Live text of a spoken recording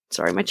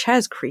Sorry, my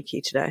chair's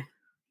creaky today.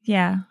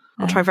 Yeah.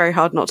 I'll try very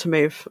hard not to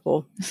move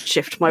or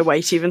shift my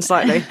weight even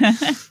slightly.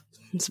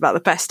 It's about the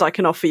best I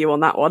can offer you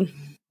on that one.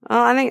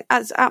 I think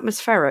that's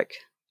atmospheric.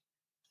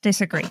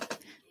 Disagree.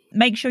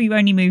 Make sure you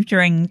only move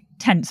during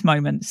tense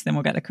moments, then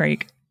we'll get the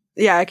creak.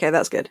 Yeah, okay,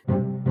 that's good.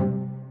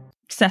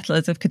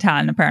 Settlers of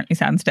Catan apparently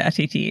sounds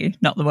dirty to you.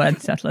 Not the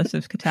word Settlers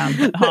of Catan,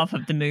 but half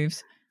of the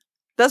moves.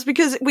 That's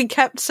because we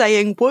kept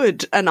saying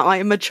wood, and I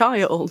am a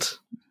child.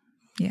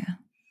 Yeah.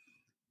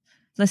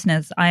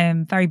 Listeners, I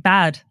am very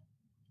bad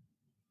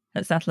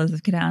at Settlers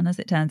of Catan, as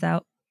it turns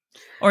out.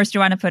 Or as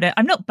Joanna put it,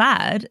 I'm not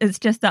bad. It's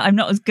just that I'm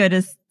not as good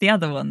as the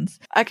other ones.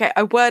 Okay,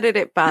 I worded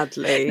it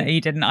badly. No, you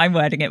didn't. I'm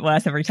wording it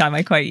worse every time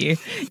I quote you.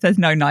 There's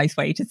no nice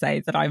way to say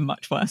that I'm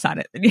much worse at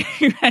it than you.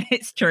 And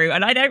it's true.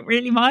 And I don't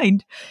really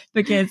mind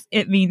because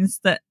it means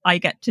that I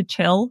get to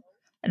chill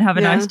and have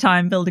a nice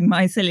time building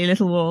my silly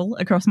little wall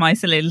across my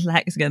silly little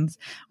hexagons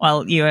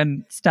while you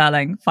and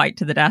Sterling fight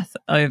to the death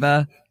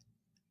over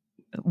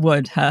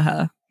wood.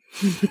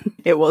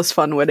 It was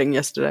fun winning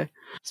yesterday.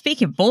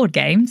 Speaking of board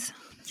games.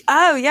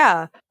 Oh,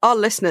 yeah. Our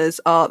listeners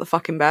are the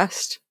fucking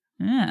best.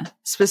 Yeah.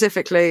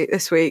 Specifically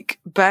this week,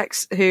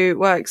 Bex, who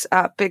works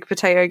at Big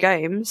Potato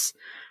Games,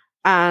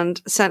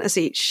 and sent us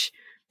each,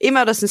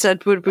 emailed us and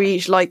said, would we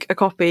each like a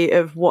copy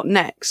of What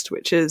Next,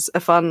 which is a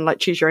fun, like,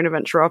 choose your own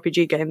adventure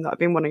RPG game that I've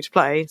been wanting to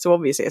play. So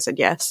obviously I said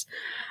yes.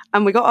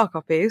 And we got our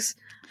copies.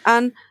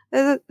 And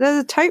there's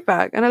a tote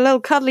bag and a little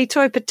cuddly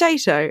toy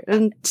potato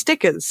and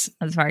stickers.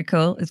 That's very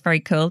cool. It's very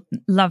cool.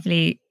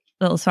 Lovely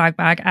little swag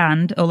bag.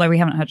 And although we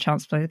haven't had a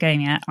chance to play the game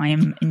yet, I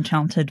am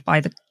enchanted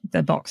by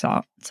the box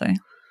art. So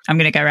I'm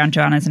going to go around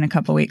Joanna's in a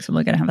couple of weeks and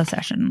we're going to have a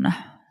session.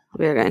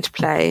 We're going to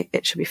play.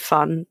 It should be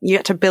fun. You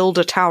get to build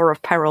a Tower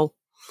of Peril.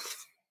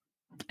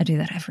 I do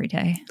that every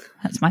day.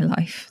 That's my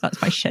life.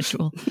 That's my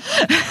schedule.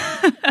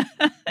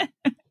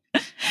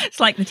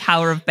 It's like the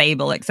Tower of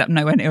Babel, except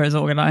nowhere near as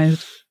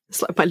organised.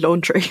 It's like my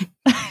laundry.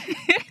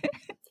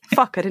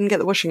 Fuck, I didn't get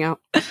the washing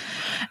out.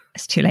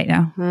 It's too late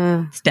now.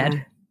 It's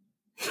dead.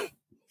 No.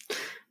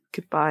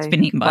 Goodbye. It's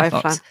been eaten by a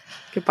fox.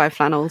 Goodbye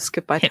flannels.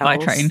 Goodbye hit towels.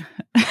 by train.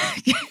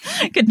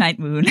 Good night,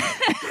 moon.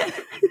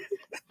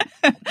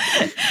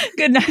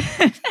 Good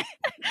night.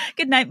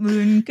 Good night,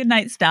 moon. Good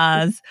night,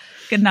 stars.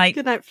 Good night,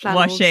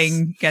 flannels.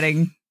 Washing,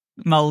 getting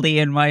mouldy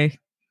in my...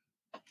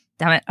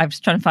 Damn it, I was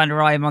trying to find a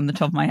rhyme on the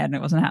top of my head and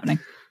it wasn't happening.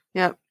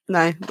 Yeah,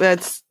 no,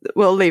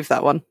 we'll leave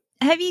that one.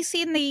 Have you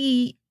seen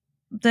the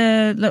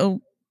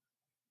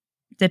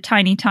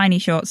tiny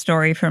short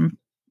story from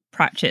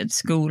Pratchett's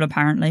school,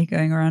 apparently,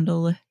 going around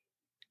all the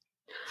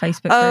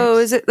Facebook groups? Oh,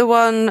 is it the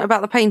one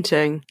about the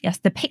painting? Yes,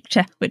 the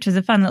picture, which was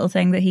a fun little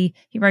thing that he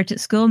wrote at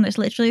school, and it's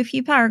literally a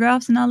few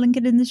paragraphs, and I'll link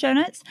it in the show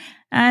notes.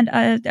 And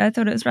I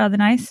thought it was rather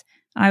nice.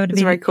 I would have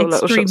been very cool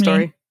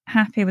extremely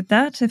happy with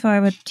that if I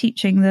were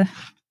teaching the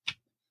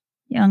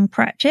young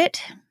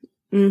Pratchett.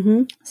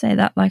 Mm-hmm. Say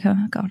that like, oh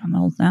God, I'm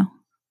old now.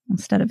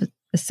 Instead of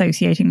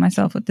associating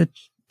myself with the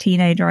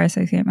teenager, I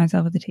associate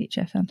myself with the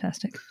teacher.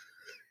 Fantastic.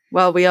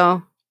 Well, we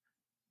are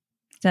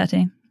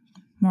 30,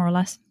 more or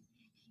less.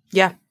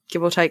 Yeah,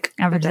 give or take.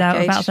 Average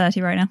out about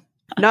 30 right now.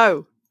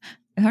 No,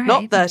 all right.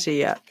 Not 30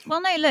 yet.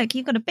 Well, no, look,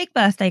 you've got a big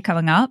birthday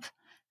coming up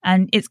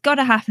and it's got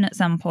to happen at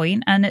some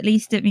point. And at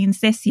least it means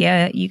this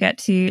year you get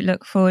to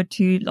look forward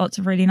to lots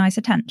of really nice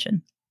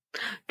attention.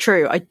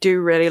 True, I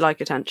do really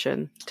like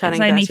attention. It's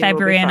only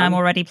February and I'm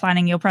already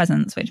planning your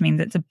presents, which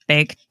means it's a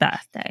big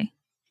birthday.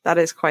 That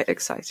is quite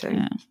exciting.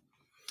 Yeah.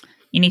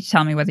 You need to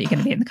tell me whether you're going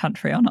to be in the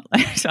country or not,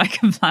 though, so I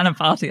can plan a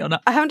party or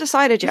not. I haven't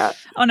decided yet.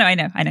 Oh, no, I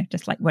know.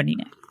 Just like when you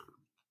know.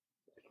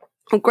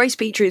 Well, Grace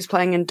Petrie is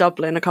playing in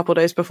Dublin a couple of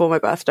days before my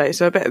birthday,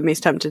 so a bit of me is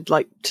tempted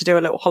to do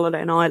a little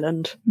holiday in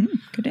Ireland.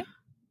 Could do.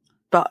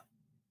 But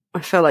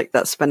I feel like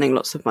that's spending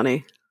lots of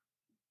money.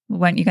 Well,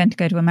 weren't you going to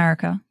go to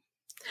America?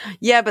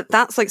 Yeah, but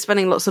that's like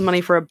spending lots of money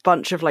for a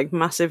bunch of like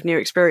massive new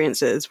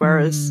experiences,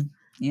 whereas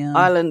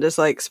Ireland is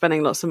like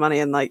spending lots of money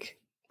and like,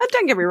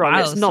 don't get me wrong,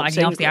 it's not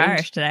slagging off the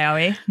Irish today, are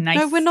we? Nice.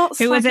 No, we're not.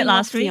 Who was it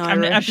last week?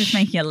 I'm just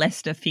making a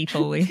list of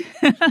people we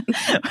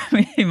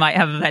might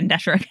have a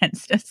vendetta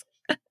against us.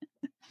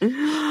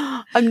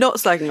 I'm not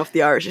slagging off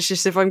the Irish. It's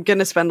just if I'm going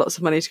to spend lots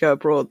of money to go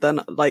abroad,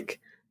 then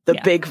like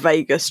the big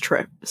Vegas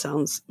trip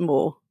sounds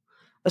more,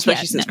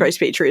 especially since Grace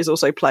Petrie is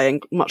also playing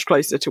much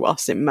closer to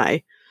us in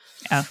May.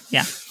 Oh,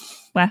 yeah.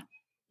 Where?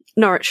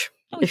 Norwich,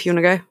 if you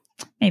want to go.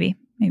 Maybe.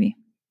 I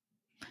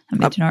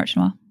haven't been to Norwich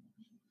in a while.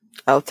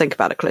 I'll think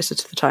about it closer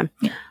to the time.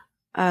 Yeah.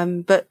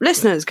 But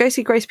listeners, go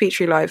see Grace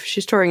Petrie live.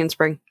 She's touring in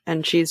spring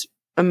and she's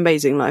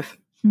amazing live.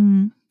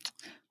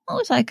 What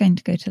was I going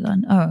to go to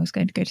London? Oh, I was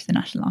going to go to the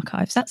National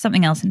Archives. That's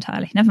something else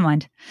entirely. Never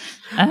mind.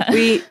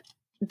 We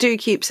do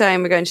keep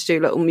saying we're going to do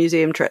little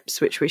museum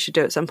trips, which we should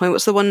do at some point.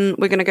 What's the one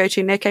we're going to go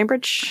to near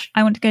Cambridge?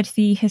 I want to go to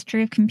the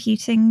History of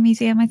Computing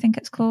Museum, I think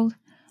it's called.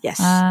 Yes,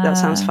 that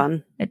sounds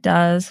fun. It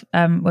does.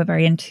 We're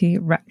very into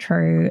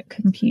retro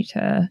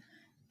computer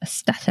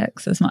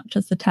aesthetics as much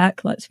as the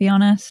tech, let's be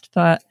honest.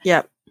 But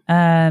yeah,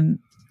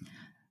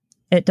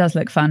 it does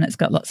look fun. It's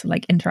got lots of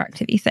like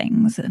interactive-y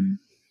things. And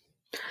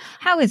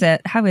how is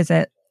it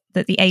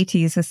that the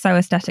 80s is so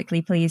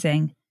aesthetically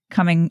pleasing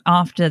coming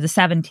after the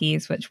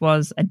 70s, which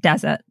was a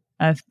desert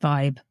of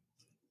vibe.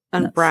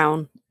 And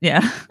brown.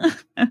 Yeah.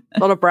 A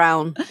lot of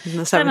brown in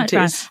the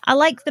 70s. I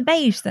like the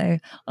beige though,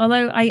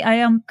 although I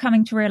am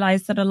coming to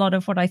realise that a lot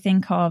of what I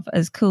think of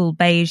as cool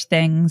beige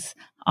things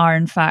are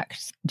in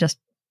fact just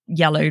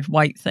yellowed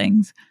white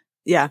things.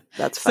 Yeah,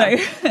 that's fair.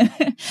 So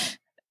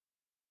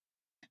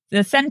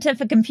the Centre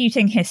for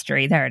Computing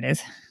History, there it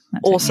is.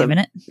 That took awesome. me a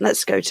minute.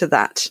 Let's go to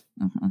that.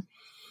 Mm-hmm.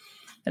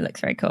 It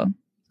looks very cool.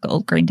 Got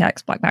all green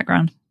text, black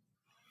background.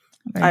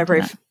 I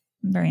approve.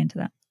 I'm very into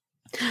that.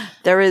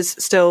 There is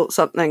still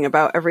something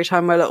about every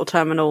time my little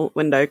terminal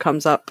window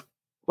comes up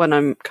when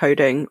I'm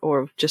coding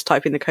or just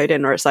typing the code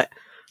in, where it's like,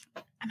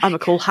 I'm a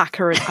cool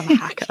hacker and I'm a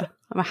hacker.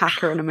 I'm a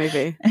hacker in a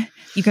movie.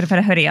 You could have put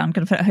a hoodie on.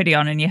 Could have put a hoodie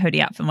on and your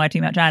hoodie up from wear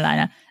too much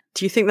eyeliner.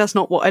 Do you think that's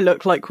not what I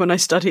look like when I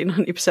study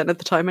 90% of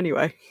the time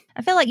anyway?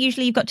 I feel like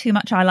usually you've got too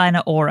much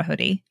eyeliner or a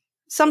hoodie.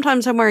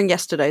 Sometimes I'm wearing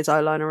yesterday's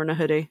eyeliner and a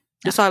hoodie.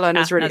 This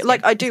eyeliner is really...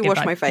 Like, I do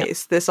wash my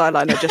face. Yeah. This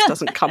eyeliner just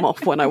doesn't come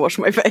off when I wash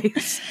my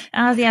face.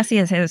 Yeah, see,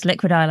 it's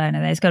liquid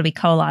eyeliner. There's got to be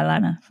coal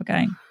eyeliner for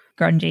going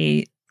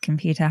grungy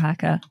computer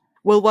hacker.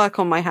 We'll work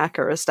on my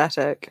hacker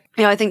aesthetic.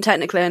 Yeah, I think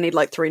technically I need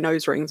like 3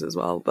 nose rings as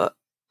well, but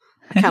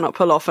I cannot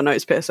pull off a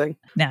nose piercing.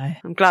 No.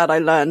 I'm glad I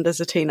learned as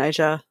a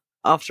teenager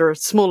after a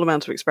small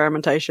amount of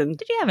experimentation.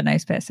 Did you have a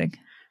nose piercing?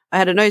 I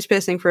had a nose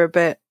piercing for a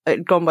bit.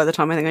 It'd gone by the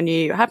time I think I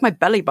knew. I had my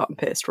belly button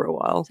pierced for a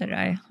while. So did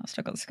I. I've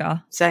still got the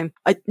scar. Same.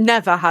 I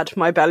never had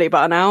my belly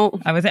button out.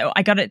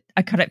 I got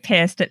it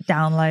pierced at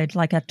download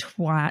like a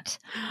twat.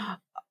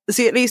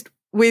 See, at least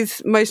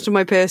with most of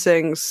my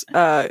piercings,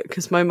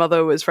 because my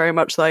mother was very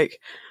much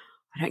like,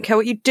 I don't care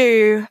what you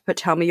do, but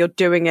tell me you're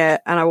doing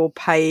it and I will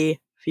pay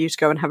for you to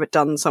go and have it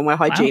done somewhere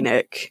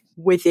hygienic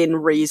within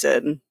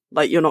reason.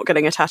 Like, you're not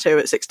getting a tattoo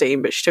at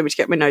 16, but she told me to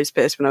get my nose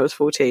pierced when I was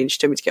 14. She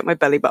told me to get my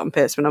belly button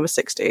pierced when I was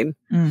 16.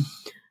 Mm.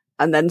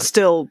 And then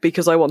still,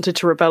 because I wanted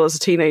to rebel as a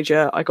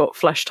teenager, I got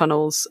flesh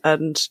tunnels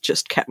and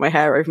just kept my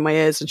hair over my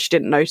ears, and she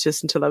didn't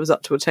notice until I was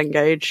up to a 10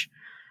 gauge.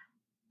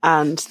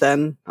 And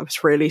then I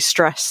was really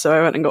stressed, so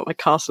I went and got my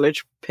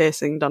cartilage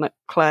piercing done at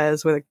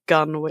Claire's with a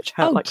gun, which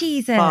hurt like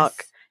Jesus.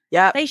 Fuck.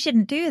 Yeah. They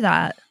shouldn't do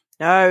that.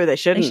 No, they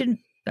shouldn't. They shouldn't.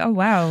 Oh,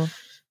 wow.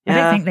 Yeah. I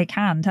don't think they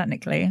can,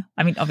 technically.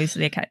 I mean,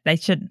 obviously, they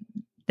shouldn't.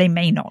 They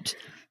may not.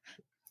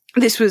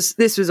 This was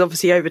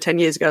obviously over 10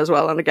 years ago as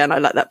well. And again, I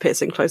let that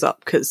piercing close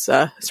up because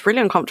it's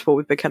really uncomfortable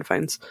with big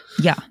headphones.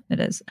 Yeah, it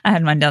is. I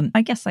had mine done,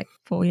 I guess, like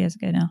 4 years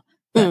ago now.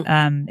 But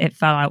it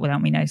fell out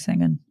without me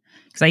noticing. And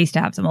because I used to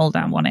have them all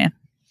down one ear.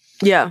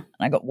 Yeah. And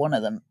I got one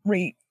of them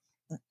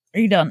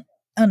redone.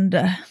 And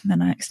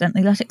then I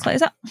accidentally let it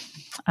close up.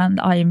 And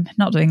I'm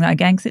not doing that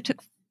again because it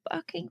took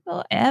fucking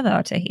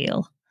forever to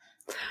heal.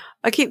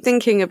 I keep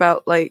thinking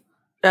about like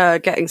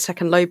getting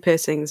second lobe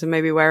piercings and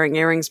maybe wearing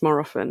earrings more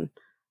often.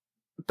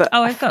 But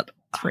I've got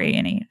 3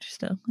 in each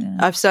still. Yeah.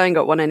 I've certainly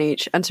got 1 in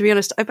each. And to be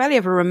honest, I barely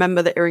ever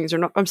remember that earrings are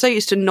not... I'm so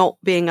used to not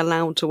being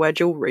allowed to wear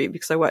jewellery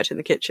because I worked in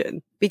the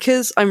kitchen.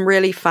 Because I'm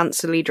really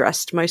fancily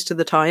dressed most of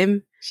the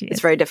time,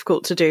 it's very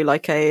difficult to do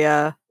like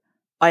a...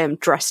 I am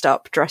dressed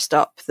up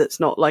that's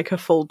not like a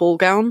full ball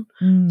gown.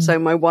 So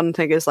my one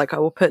thing is like I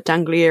will put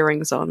dangly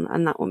earrings on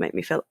and that will make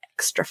me feel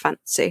extra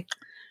fancy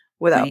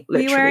without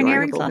literally were you wearing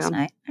earrings a ball last gown.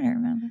 night? I don't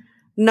remember.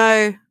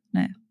 No.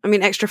 No. I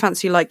mean extra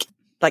fancy like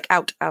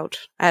out. I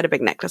had a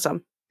big necklace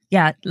on.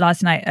 Yeah,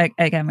 last night,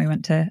 again, we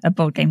went to a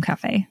board game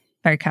cafe.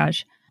 Very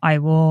cash. I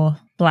wore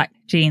black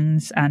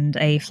jeans and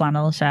a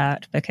flannel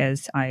shirt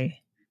because I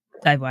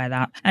wear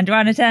that. And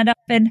Joanna turned up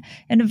in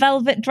a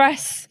velvet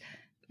dress,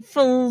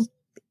 full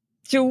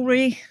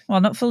jewellery.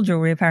 Well, not full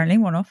jewellery, apparently,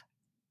 one off.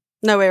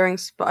 No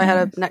earrings, but I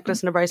had a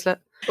necklace and a bracelet.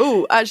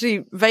 Oh,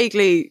 actually,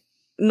 vaguely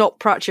not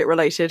Pratchett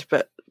related,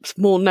 but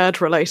more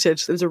nerd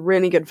related. There's a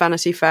really good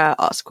Vanity Fair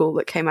article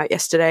that came out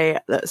yesterday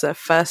that's a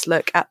first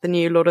look at the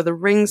new Lord of the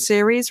Rings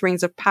series,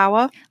 Rings of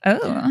Power.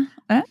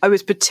 I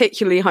was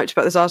particularly hyped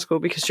about this article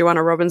because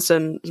Joanna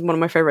Robinson, one of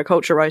my favourite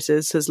culture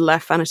writers, has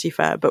left Vanity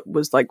Fair but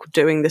was like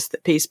doing this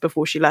piece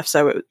before she left,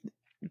 so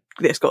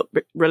this got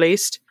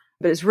released.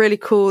 But it's really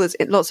cool. There's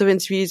lots of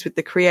interviews with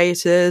the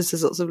creators.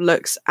 There's lots of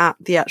looks at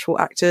the actual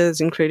actors,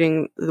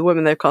 including the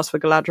woman they've cast for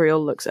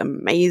Galadriel looks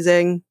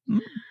amazing.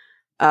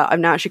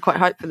 I'm now actually quite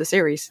hyped for the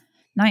series.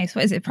 Nice.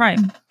 What is it,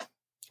 Prime?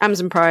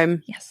 Amazon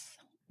Prime. Yes.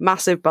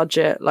 Massive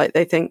budget. Like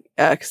they think,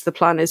 because the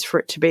plan is for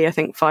it to be, I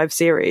think, 5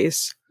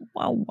 series.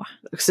 Wow.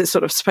 Because it's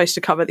sort of supposed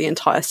to cover the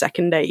entire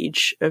second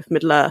age of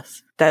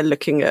Middle-earth. They're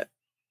looking at,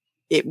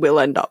 it will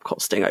end up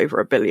costing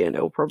over $1 billion.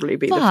 It'll probably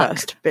be the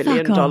first $1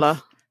 billion.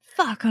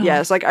 Fuck off.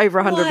 Yeah, it's like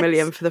over 100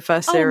 million for the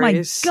first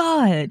series. Oh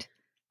my God.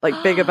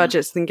 Like bigger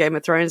budgets than Game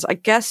of Thrones. I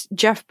guess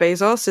Jeff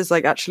Bezos is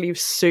like actually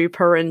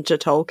super into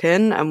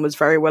Tolkien and was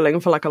very willing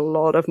for like a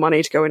lot of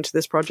money to go into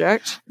this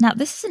project. Now,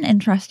 this is an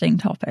interesting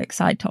topic,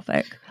 side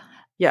topic.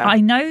 Yeah. I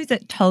know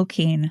that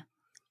Tolkien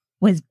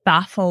was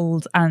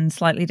baffled and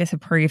slightly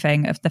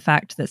disapproving of the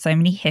fact that so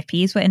many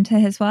hippies were into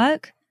his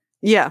work.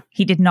 Yeah.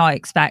 He did not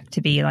expect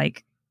to be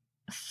like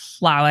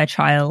flower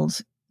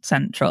child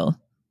central.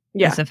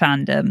 as a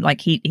fandom.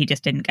 Like he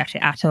just didn't get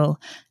it at all.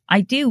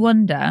 I do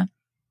wonder,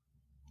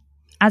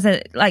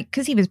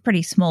 because he was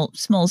pretty small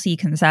C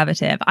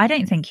conservative, I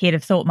don't think he'd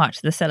have thought much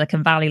of the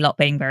Silicon Valley lot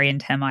being very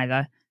into him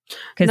either,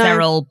 because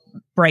they're all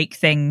break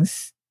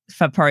things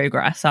for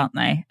progress, aren't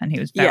they? And he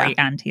was very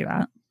anti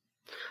that.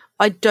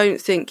 I don't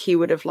think he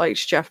would have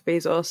liked Jeff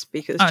Bezos,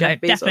 because Jeff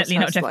Bezos definitely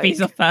not Jeff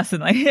Bezos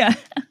personally. Yeah,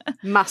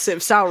 massive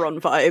Sauron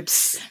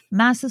vibes.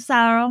 Massive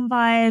Sauron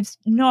vibes.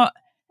 Not,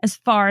 as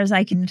far as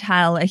I can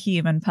tell, a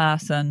human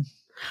person.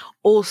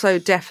 Also,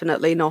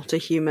 definitely not a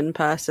human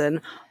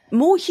person.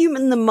 More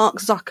human than Mark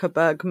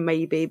Zuckerberg,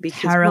 maybe.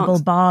 Because terrible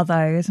bar,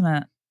 though, isn't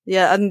it?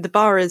 Yeah, and the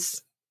bar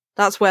is...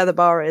 That's where the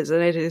bar is,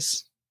 and it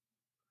is...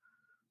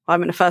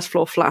 I'm in a first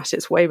floor flat.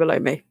 It's way below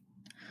me.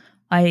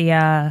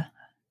 I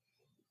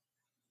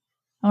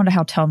wonder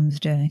how Tom's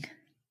doing.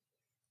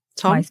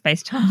 Tom?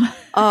 MySpace Tom.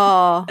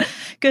 Oh.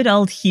 Good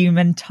old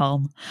human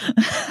Tom.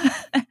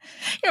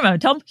 You remember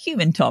Tom?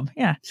 Human Tom,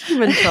 yeah.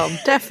 Human Tom.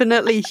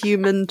 Definitely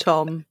human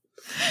Tom.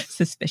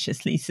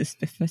 Suspiciously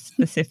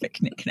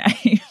specific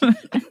nickname.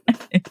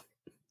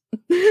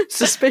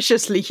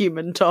 Suspiciously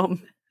human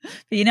Tom.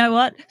 But you know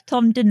what?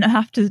 Tom didn't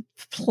have to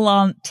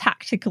plant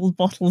tactical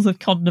bottles of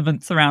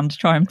condiments around to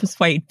try and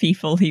persuade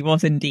people he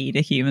was indeed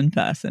a human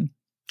person.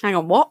 Hang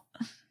on, what?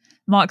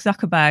 Mark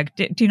Zuckerberg,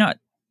 do you not...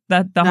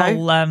 The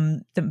whole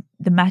the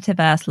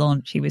metaverse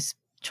launch, he was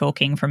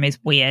talking from his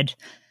weird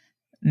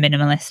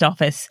minimalist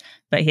office,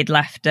 but he'd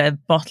left a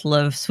bottle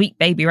of Sweet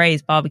Baby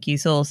Ray's barbecue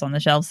sauce on the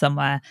shelf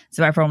somewhere.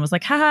 So everyone was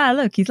like, haha,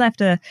 look, he's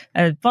left a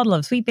bottle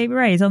of Sweet Baby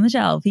Ray's on the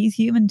shelf. He's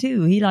human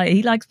too. He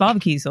likes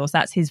barbecue sauce.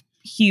 That's his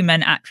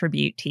human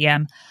attribute,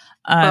 TM.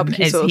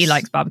 He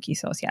likes barbecue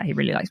sauce. Yeah, he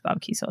really likes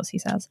barbecue sauce, he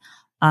says.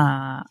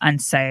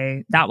 And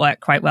so that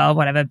worked quite well.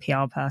 Whatever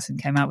PR person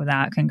came out with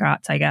that,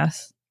 congrats, I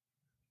guess.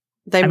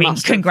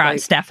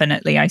 Congrats,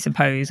 definitely, I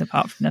suppose,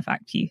 apart from the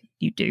fact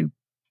you do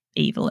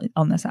evil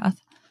on this earth.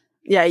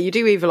 Yeah, you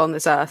do evil on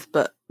this earth,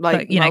 but well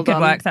good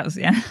done. work. That was,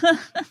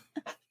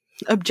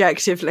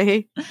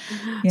 Objectively.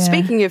 Yeah.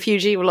 Speaking of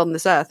huge evil on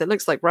this earth, it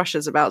looks like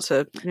Russia's about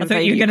to invade Ukraine. I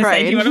thought you were going to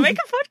say, do you want to make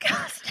a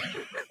podcast?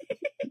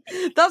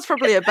 That's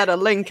probably a better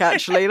link,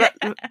 actually.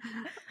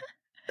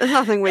 There's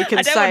nothing we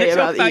can say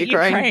about the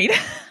Ukraine.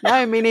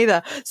 No, me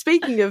neither.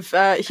 Speaking of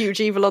huge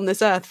evil on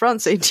this earth,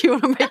 Francine, do you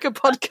want to make a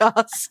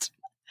podcast?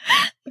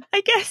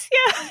 I guess,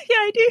 yeah,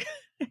 I do.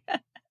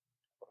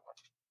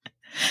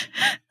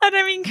 And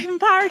I mean,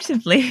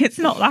 comparatively, it's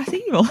not that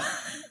evil.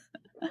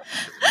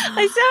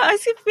 I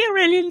feel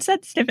really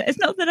insensitive. It's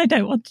not that I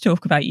don't want to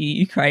talk about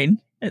Ukraine.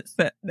 It's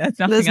that there's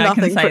nothing I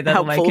can say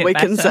that'll make it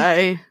better. Can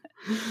say.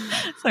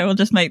 So we'll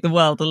just make the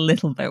world a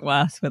little bit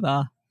worse with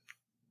our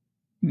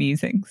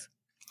musings.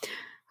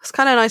 It's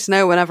kind of nice to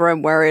know whenever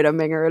I'm worried I'm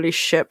being a really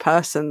shit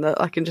person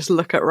that I can just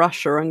look at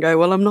Russia and go,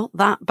 well, I'm not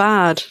that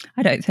bad.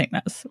 I don't think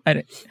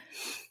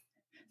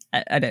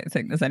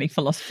there's any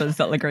philosophers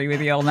that'll agree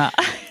with you on that.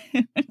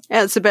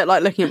 Yeah, it's a bit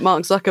like looking at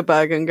Mark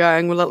Zuckerberg and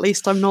going, well, at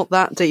least I'm not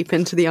that deep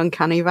into the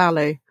uncanny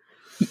valley.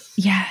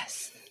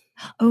 Yes.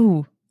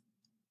 Oh,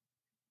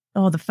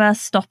 the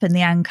first stop in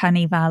the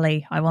uncanny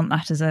valley. I want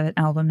that as an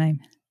album name.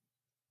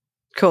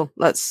 Cool.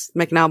 Let's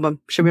make an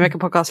album. Should we make a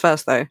podcast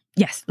first, though?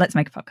 Yes, let's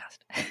make a podcast.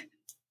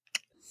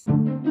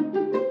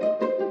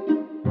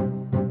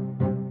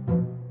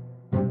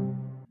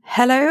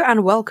 Hello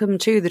and welcome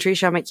to The Tree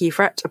Shall Make Ye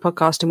Fret, a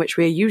podcast in which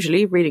we are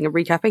usually reading and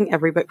recapping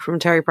every book from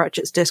Terry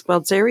Pratchett's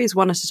Discworld series,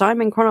 one at a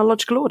time in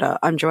chronological order.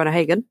 I'm Joanna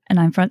Hagan. And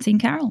I'm Francine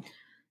Carroll.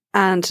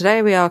 And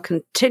today we are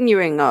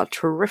continuing our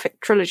terrific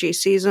trilogy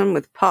season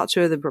with part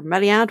 2 of the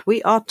Bromeliad.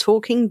 We are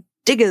talking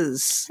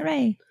Diggers.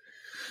 Hooray.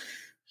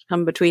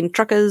 Come between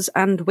truckers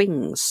and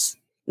wings.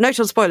 Note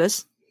on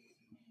spoilers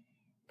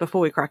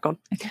before we crack on.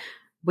 Okay.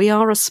 We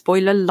are a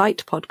spoiler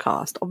light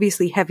podcast.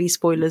 Obviously heavy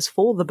spoilers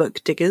for the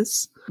book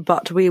Diggers,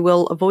 but we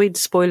will avoid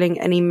spoiling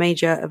any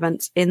major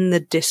events in the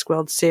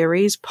Discworld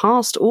series,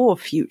 past or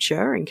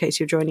future, in case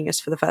you're joining us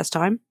for the first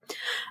time.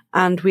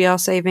 And we are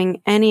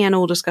saving any and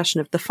all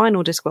discussion of the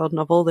final Discworld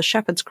novel, The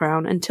Shepherd's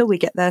Crown, until we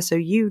get there so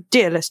you,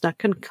 dear listener,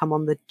 can come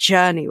on the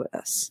journey with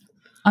us.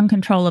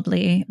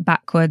 Uncontrollably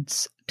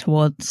backwards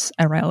towards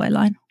a railway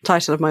line.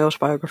 Title of my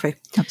autobiography.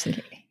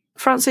 Absolutely.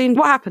 Francine,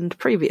 what happened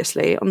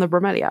previously on the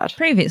Bromeliad?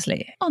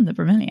 Previously on the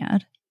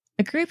Bromeliad,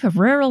 a group of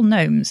rural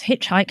gnomes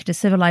hitchhike to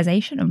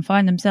civilization and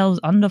find themselves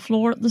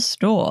underfloor at the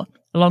store,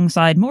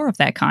 alongside more of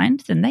their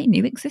kind than they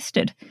knew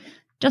existed.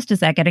 Just as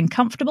they're getting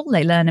comfortable,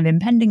 they learn of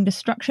impending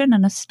destruction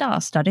and a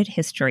star-studded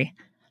history.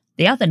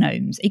 The other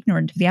gnomes,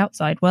 ignorant of the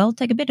outside world,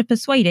 take a bit of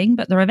persuading,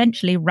 but they're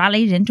eventually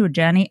rallied into a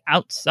journey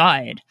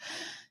outside.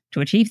 To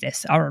achieve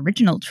this, our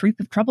original troupe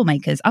of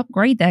troublemakers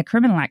upgrade their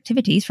criminal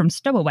activities from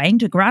stowawaying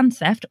to grand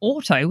theft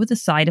auto with a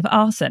side of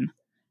arson.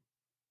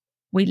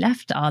 We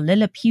left our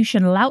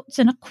Lilliputian louts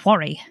in a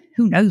quarry.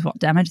 Who knows what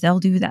damage they'll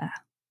do there?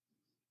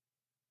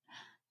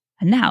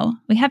 And now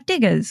we have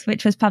Diggers,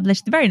 which was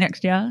published the very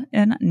next year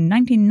in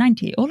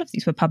 1990. All of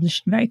these were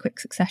published in very quick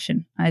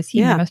succession. I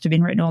assume they must have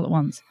been written all at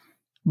once,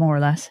 more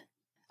or less.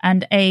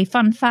 And a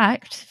fun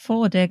fact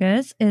for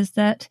Diggers is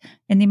that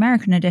in the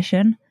American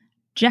edition,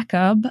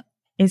 Jacob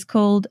is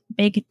called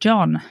Big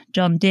John,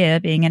 John Deere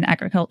being an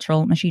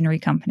agricultural machinery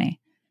company.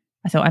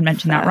 I thought I'd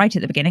mention that right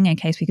at the beginning in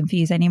case we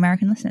confuse any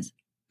American listeners.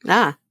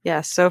 Ah,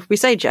 yes. So if we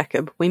say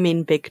Jacob, we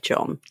mean Big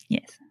John.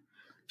 Yes.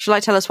 Shall I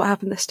tell us what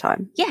happened this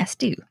time? Yes,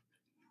 do.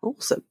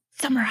 Awesome.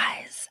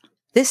 Summarise.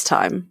 This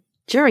time,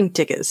 during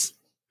Diggers.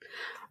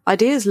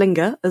 Ideas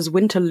linger as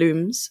winter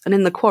looms, and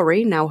in the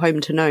quarry, now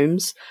home to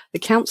gnomes, the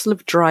Council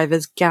of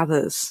Drivers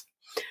gathers.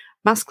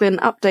 Masklin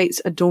updates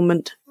a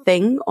dormant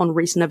thing on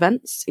recent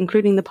events,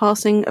 including the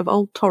passing of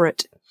old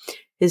Torrit.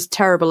 His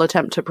terrible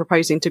attempt at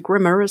proposing to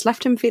Grimmer has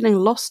left him feeling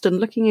lost and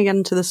looking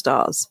again to the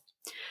stars.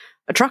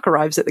 A truck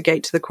arrives at the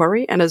gate to the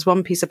quarry, and as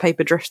one piece of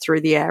paper drifts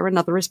through the air,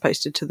 another is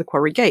posted to the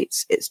quarry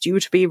gates. It's due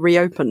to be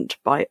reopened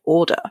by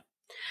order.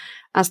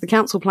 As the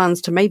council plans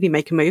to maybe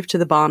make a move to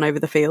the barn over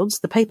the fields,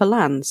 the paper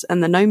lands,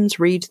 and the gnomes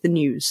read the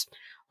news.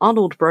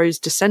 Arnold Bro's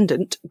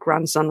descendant,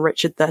 grandson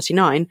Richard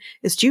 39,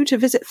 is due to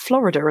visit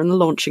Florida in the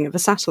launching of a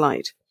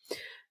satellite.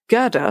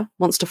 Gerda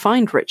wants to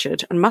find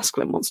Richard, and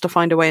Masklin wants to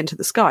find a way into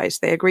the skies.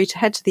 They agree to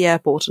head to the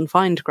airport and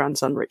find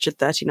grandson Richard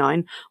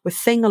 39, with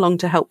Thing along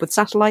to help with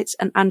satellites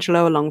and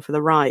Angelo along for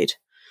the ride.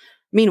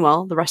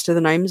 Meanwhile, the rest of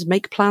the gnomes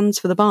make plans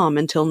for the barn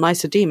until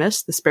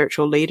Nicodemus, the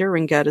spiritual leader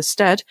in Gerda's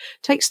stead,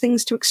 takes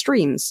things to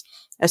extremes.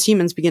 As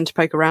humans begin to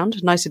poke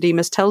around,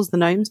 Nicodemus tells the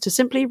gnomes to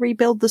simply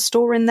rebuild the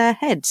store in their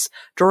heads,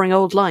 drawing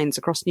old lines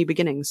across new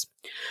beginnings.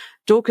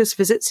 Dorcas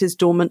visits his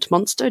dormant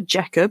monster,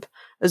 Jacob,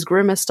 as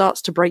Grimmer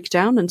starts to break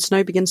down and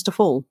snow begins to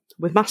fall.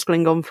 With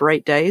Masklin gone for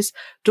 8 days,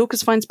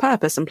 Dorcas finds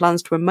purpose and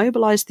plans to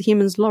immobilize the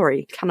human's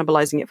lorry,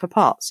 cannibalizing it for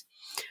parts.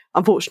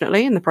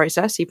 Unfortunately, in the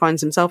process, he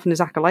finds himself and his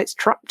acolytes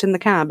trapped in the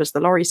cab as the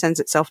lorry sends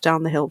itself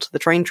down the hill to the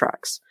train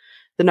tracks.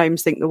 The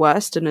gnomes think the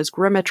worst, and as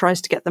Grimmer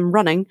tries to get them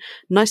running,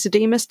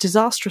 Nicodemus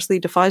disastrously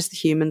defies the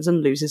humans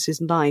and loses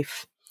his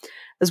life.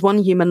 As one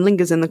human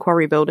lingers in the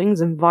quarry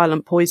buildings and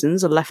violent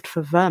poisons are left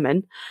for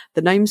vermin,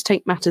 the gnomes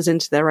take matters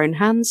into their own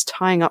hands,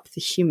 tying up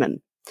the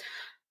human.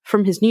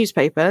 From his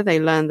newspaper, they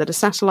learn that a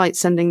satellite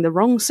sending the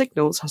wrong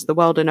signals has the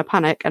world in a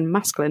panic, and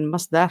Masklin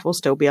must therefore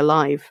still be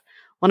alive.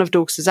 One of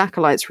Dorcas'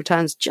 acolytes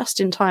returns just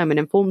in time and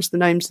informs the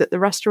gnomes that the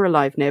rest are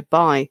alive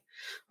nearby.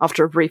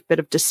 After a brief bit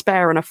of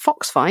despair and a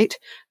foxfight,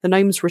 the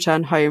gnomes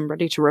return home,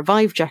 ready to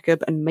revive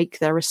Jacob and make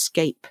their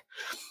escape.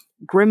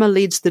 Grimmer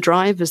leads the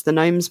drive as the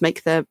gnomes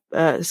make their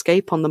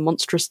escape on the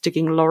monstrous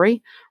digging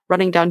lorry,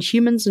 running down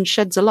humans and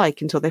sheds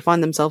alike until they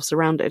find themselves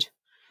surrounded.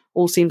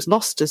 All seems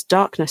lost as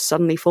darkness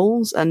suddenly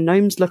falls, and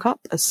gnomes look up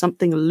as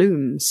something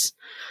looms.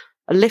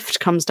 A lift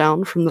comes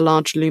down from the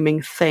large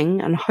looming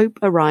thing, and hope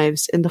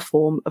arrives in the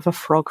form of a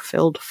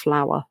frog-filled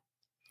flower.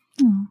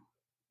 Oh.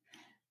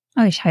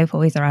 I wish hope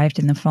always arrived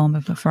in the form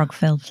of a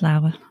frog-filled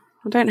flower.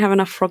 I don't have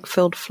enough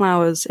frog-filled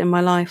flowers in my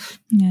life.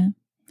 Yeah.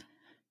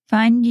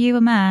 Find you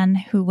a man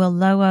who will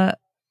lower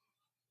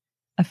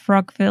a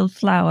frog-filled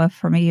flower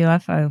from a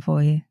UFO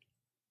for you.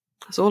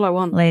 That's all I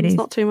want. Ladies. It's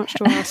not too much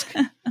to ask.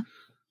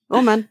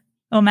 Or men.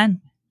 Or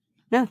men.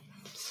 Yeah.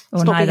 Or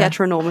Let's not neither. be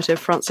heteronormative,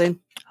 Francine.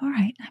 All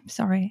right, I'm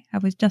sorry. I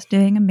was just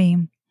doing a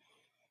meme.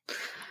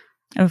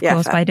 Of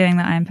course, fair. by doing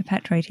that, I am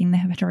perpetuating the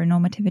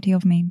heteronormativity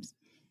of memes.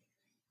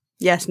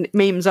 Yes,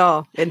 memes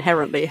are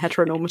inherently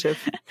heteronormative.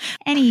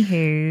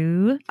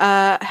 Anywho,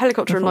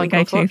 Helicopter and before we go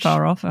loincloth too watch.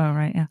 far off. Oh,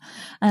 right,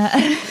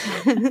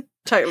 yeah.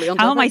 Totally on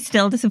How am I topic.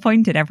 still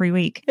disappointed every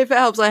week? If it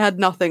helps, I had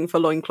nothing for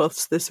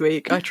loincloths this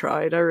week. I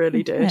tried. I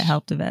really did. It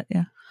helped a bit,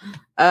 yeah.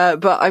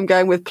 But I'm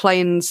going with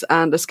planes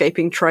and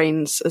escaping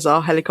trains as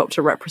our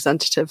helicopter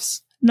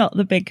representatives. Not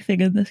the big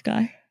thing in the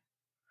sky.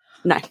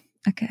 No.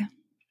 Okay,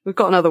 We've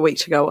got another week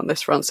to go on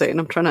this, Francine.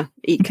 I'm trying to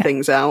eke Okay.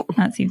 things out.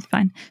 that seems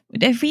fine.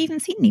 Have we even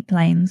seen any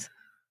planes?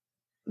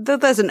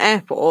 There's an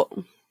airport.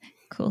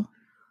 Cool.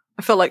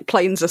 I feel like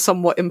planes are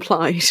somewhat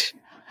implied.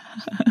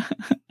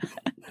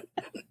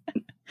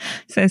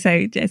 So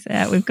just,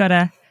 we've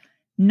got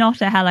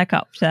not a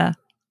helicopter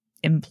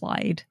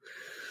implied.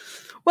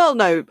 Well,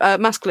 no,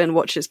 Masklin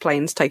watches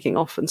planes taking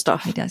off and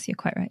stuff. He does, you're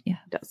quite right, yeah.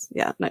 Does.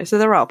 Yeah, no, so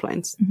there are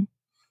planes. Mhm.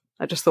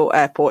 I just thought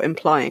airport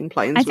implying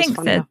planes I was think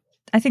funnier.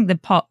 I think the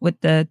pot with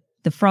the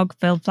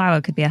frog-filled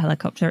flower could be a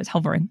helicopter. It's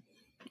hovering.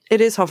 It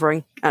is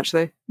hovering,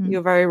 actually. Mm.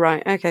 You're very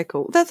right. Okay,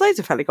 cool. There's loads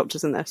of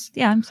helicopters in this.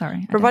 Yeah, I'm sorry. I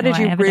don't know Provided why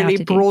I you ever really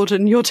doubted you.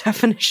 broaden your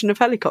definition of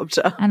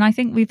helicopter. And I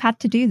think we've had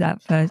to do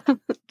that for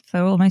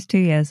almost 2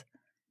 years.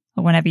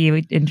 Or whenever you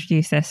would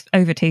introduce this.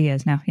 Over 2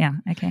 years now. Yeah,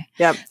 okay.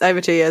 Yeah,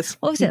 over 2 years.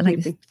 What was it,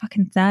 like the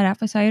fucking third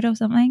episode or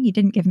something? You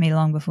didn't give me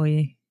long before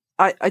you...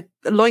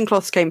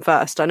 Loincloths came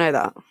first, I know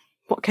that.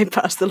 What came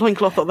first, the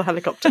loincloth or the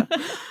helicopter?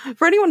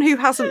 For anyone who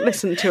hasn't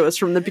listened to us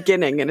from the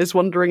beginning and is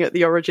wondering at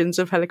the origins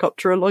of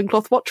Helicopter and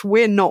Loincloth Watch,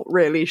 we're not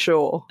really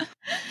sure.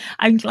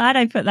 I'm glad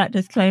I put that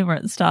disclaimer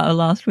at the start of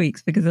last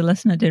week's because a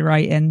listener did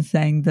write in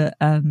saying that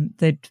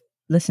they'd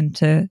listened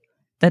to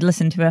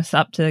us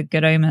up to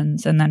Good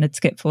Omens and then had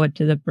skipped forward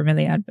to the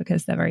Bromeliad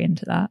because they're very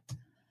into that.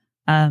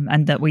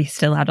 And that we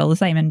still had all the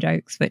same in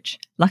jokes, which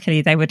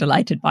luckily they were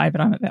delighted by,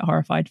 but I'm a bit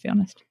horrified, to be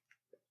honest.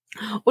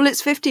 Well,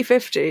 it's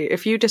 50-50.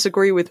 If you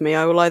disagree with me,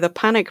 I will either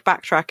panic,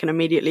 backtrack, and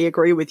immediately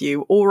agree with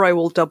you, or I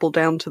will double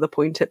down to the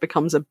point it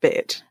becomes a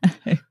bit.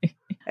 I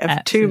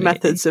have two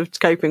methods of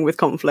coping with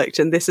conflict,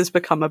 and this has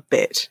become a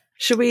bit.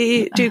 Should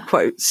we do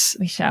quotes?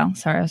 We shall.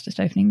 Sorry, I was just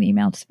opening the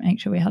email to make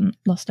sure we hadn't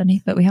lost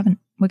any, but we haven't.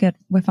 We're good.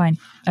 We're fine.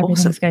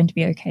 Everything's going to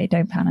be okay.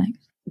 Don't panic.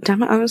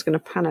 Damn it, I was going to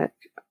panic.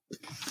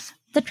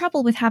 The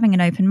trouble with having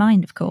an open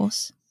mind, of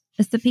course,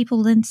 is that people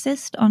will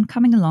insist on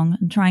coming along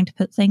and trying to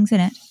put things in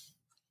it.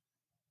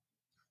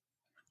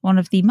 One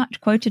of the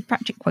much quoted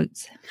Pratchett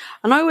quotes.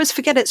 And I always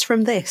forget it's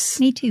from this.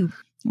 Me too,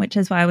 which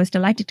is why I was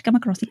delighted to come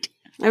across it.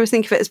 I always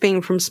think of it as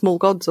being from Small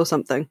Gods or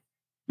something.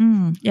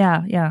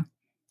 Yeah.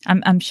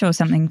 I'm sure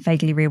something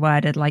vaguely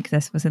reworded like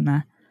this was in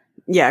there.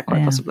 Yeah,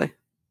 quite possibly.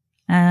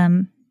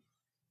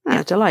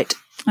 Delight.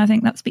 I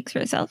think that speaks for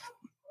itself.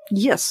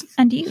 Yes.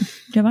 And you,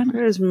 Joanna?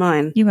 Where is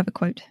mine? You have a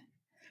quote.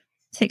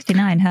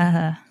 69,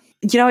 her.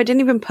 You know, I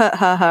didn't even put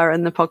her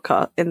in the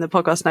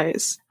podcast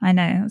notes. I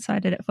know, that's why I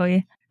did it for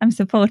you. I'm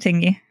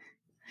supporting you.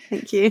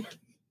 Thank you.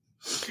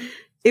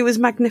 It was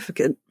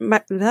magnificent.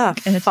 Fuck.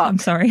 I'm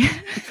sorry.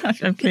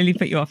 I've clearly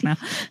put you off now.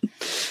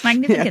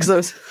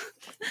 Magnificent. Yeah,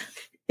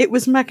 it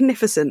was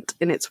magnificent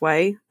in its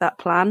way, that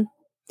plan.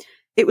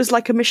 It was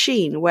like a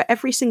machine where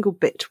every single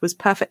bit was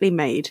perfectly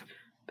made,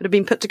 but had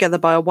been put together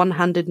by a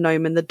one-handed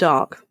gnome in the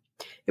dark.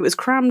 It was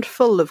crammed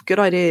full of good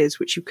ideas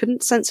which you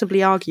couldn't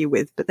sensibly argue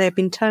with, but they had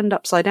been turned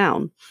upside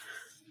down.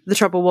 The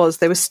trouble was,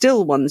 there were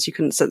still ones you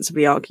couldn't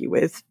sensibly argue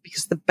with,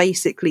 because the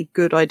basically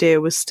good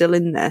idea was still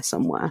in there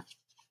somewhere.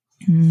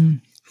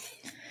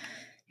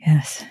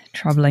 Yes,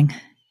 troubling.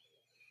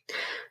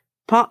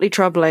 Partly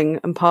troubling,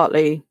 and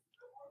partly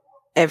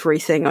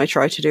everything I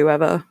try to do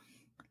ever.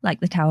 Like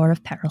the Tower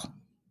of Peril.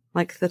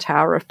 Like the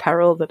Tower of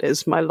Peril that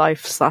is my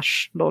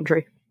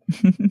life/laundry.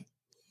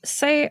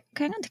 So,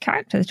 going on to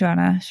characters,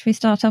 Joanna, should we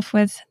start off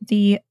with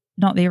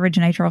not the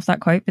originator of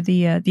that quote, but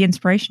the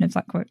inspiration of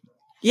that quote?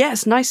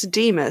 Yes,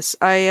 Nicodemus.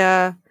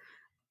 I've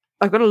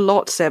got a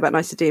lot to say about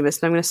Nicodemus,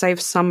 and I'm going to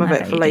save some of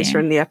it for later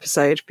in the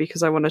episode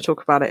because I want to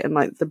talk about it in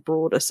like the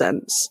broader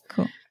sense.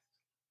 Cool.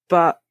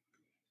 But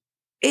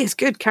it's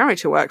good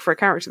character work for a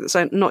character that's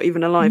not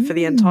even alive for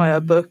the entire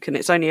book, and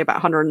it's only about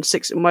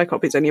 160. My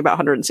copy's only about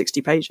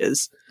 160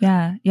 pages.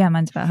 Yeah,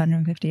 mine's about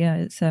 150. Yeah,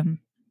 it's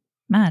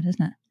mad,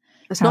 isn't it?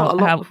 It's not a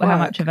lot. How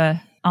much of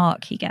a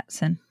arc he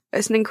gets in.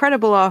 It's an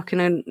incredible arc,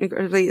 and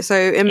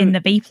in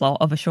the B plot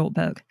of a short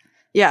book.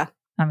 Yeah.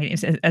 I mean,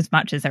 it's as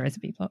much as there is a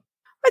B plot.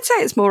 I'd say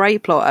it's more A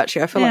plot,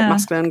 actually. I feel like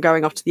Masculine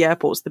going off to the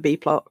airport's the B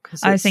plot.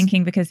 I was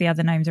thinking because the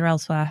other gnomes are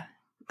elsewhere.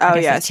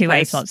 It's two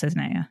A plots, isn't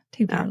it? Yeah,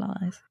 two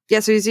parallels. Yeah,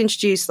 so he's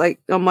introduced, like,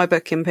 on my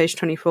book in page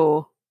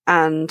 24,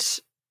 and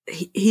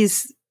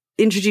he's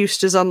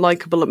introduced as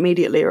unlikable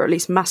immediately, or at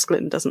least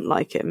Masculine doesn't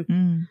like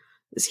him.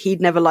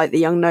 He'd never liked the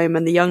young gnome,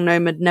 and the young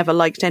gnome had never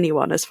liked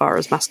anyone, as far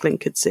as Masculine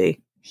could see.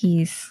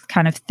 He's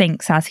kind of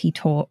thinks as he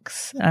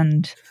talks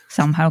and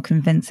somehow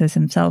convinces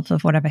himself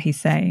of whatever he's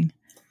saying.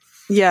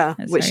 Yeah,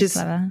 That's which is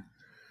clever.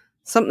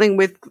 Something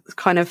with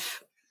kind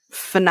of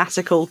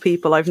fanatical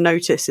people I've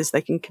noticed is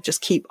they can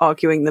just keep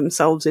arguing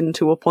themselves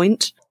into a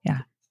point.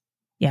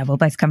 Yeah, we'll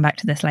both come back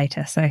to this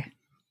later, so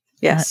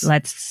yes.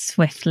 Let's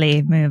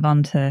swiftly move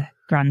on to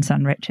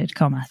grandson Richard,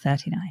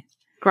 39.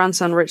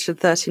 Grandson Richard,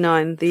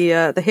 39,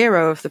 the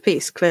hero of the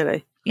piece,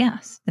 clearly.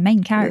 Yes, the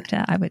main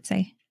character, I would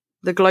say.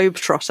 The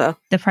globetrotter.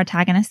 The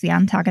protagonist, the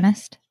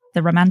antagonist,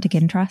 the romantic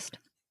interest.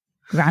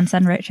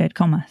 Grandson Richard,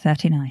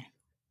 39.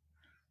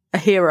 A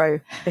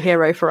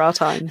hero for our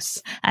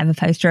times. I have a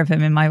poster of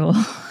him in my wall.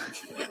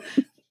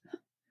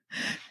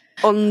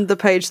 On the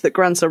page that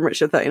Grandson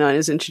Richard 39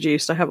 is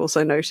introduced, I have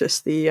also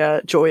noticed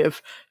the joy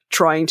of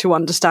trying to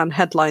understand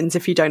headlines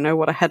if you don't know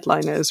what a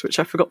headline is, which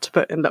I forgot to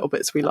put in little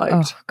bits we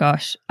liked. Oh,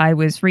 gosh. I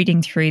was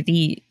reading through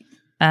the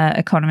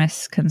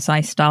Economist's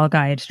concise style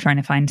guide, trying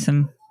to find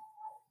some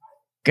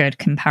good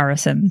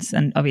comparisons.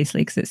 And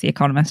obviously, because it's the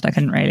Economist, I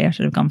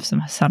should have gone for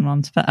some Sun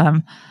ones. But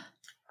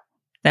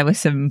there were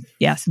some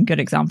good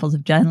examples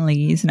of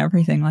journalese and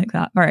everything like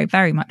that. Very,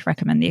 very much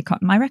recommend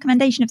my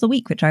recommendation of the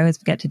week, which I always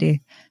forget to do,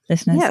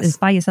 listeners, is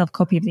buy yourself a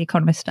copy of the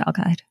Economist style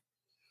guide.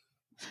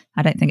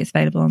 I don't think it's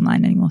available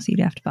online anymore, so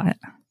you have to buy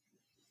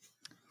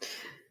it.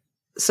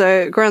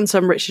 So,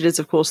 Grandson Richard is,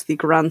 of course, the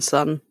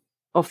grandson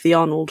of the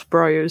Arnold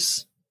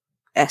Bros.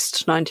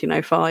 Est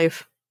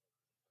 1905.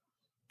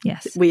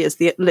 Yes. We, as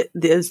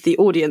the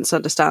audience,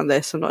 understand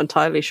this. I'm not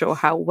entirely sure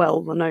how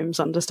well the gnomes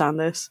understand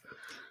this.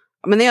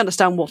 I mean, they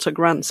understand what a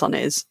grandson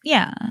is.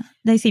 Yeah,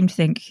 they seem to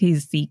think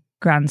he's the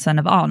grandson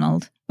of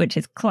Arnold, which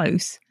is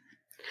close.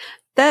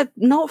 They're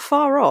not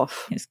far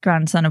off. It's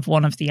grandson of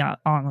one of the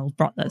Arnold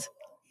brothers.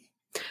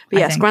 But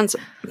yes,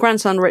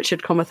 grandson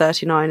Richard,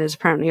 39 is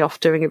apparently off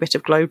doing a bit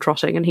of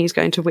globetrotting, and he's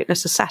going to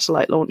witness a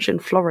satellite launch in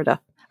Florida.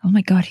 Oh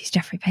my God, he's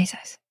Jeffrey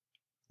Bezos.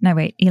 No,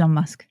 wait, Elon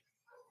Musk.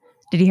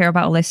 Did you hear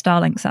about all those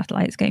Starlink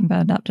satellites getting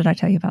burned up? Did I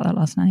tell you about that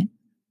last night?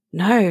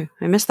 No,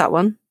 I missed that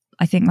one.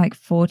 I think like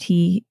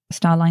 40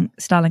 Starlink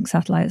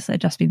satellites that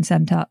had just been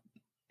sent up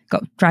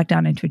got dragged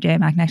down into a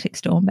geomagnetic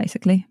storm,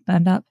 basically,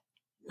 burned up.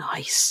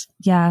 Nice.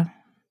 Yeah.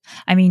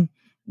 I mean,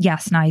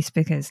 yes, nice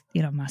because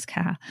Elon Musk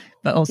hair,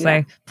 but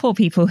also poor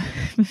people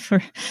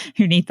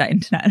who need that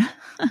internet.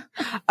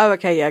 Oh,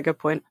 okay, yeah, good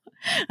point.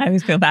 I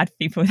always feel bad for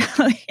people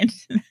without the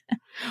internet.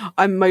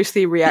 I'm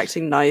mostly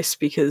reacting nice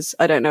because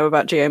I don't know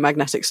about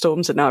geomagnetic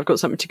storms, and now I've got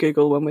something to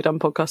Google when we're done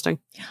podcasting.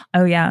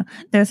 Oh yeah,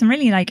 there were some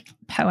really like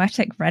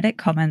poetic Reddit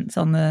comments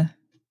on the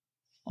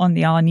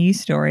R News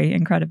story.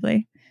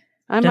 Incredibly,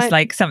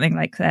 like something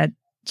like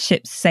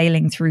ships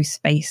sailing through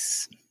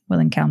space will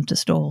encounter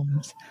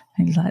storms,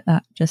 things like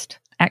that. Just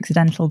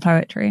accidental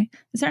poetry.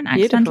 Is there an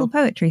accidental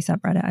poetry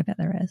subreddit? I bet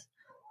there is.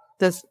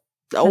 There's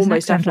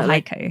almost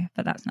definitely haiku,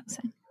 but that's not the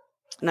same.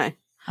 No.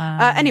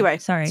 Anyway,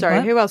 sorry.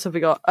 What? Who else have we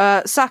got?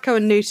 Sacco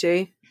and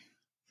Newty,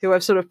 who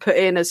I've sort of put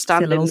in as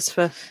stand-ins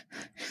for.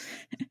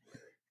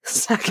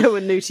 Sacco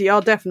and Newty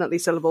are definitely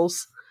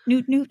syllables.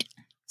 Newt.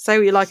 Say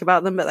what you like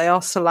about them, but they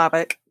are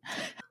syllabic.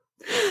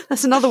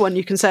 That's another one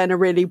you can say in a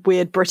really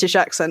weird British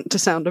accent to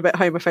sound a bit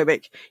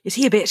homophobic. Is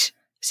he a bit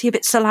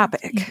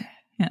syllabic? Yeah.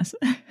 Yes.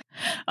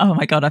 Oh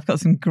my god, I've got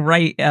some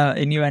great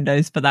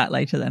innuendos for that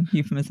later then.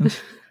 Euphemism.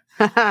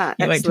 You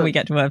wait till we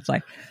get to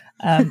wordplay.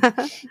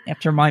 You have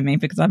to remind me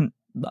because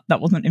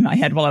that wasn't in my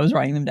head while I was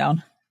writing them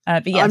down.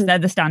 But yes, they're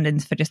the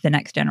stand-ins for just the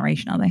next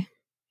generation, are they?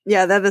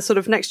 Yeah, they're the sort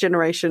of next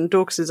generation,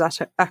 Dorcas's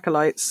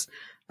acolytes.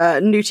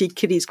 Newty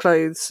Kiddy's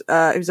clothes,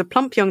 who's a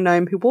plump young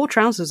gnome who wore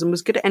trousers and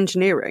was good at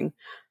engineering,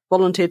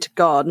 volunteered to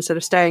guard instead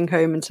of staying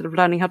home, instead of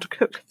learning how to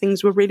cook.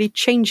 Things were really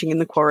changing in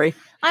the quarry.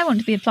 I want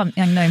to be a plump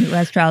young gnome who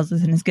wears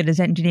trousers and is good at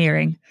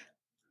engineering.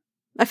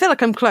 I feel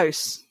like I'm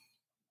close.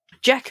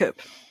 Jacob.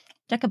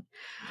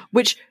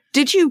 Which,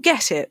 did you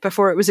get it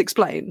before it was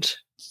explained?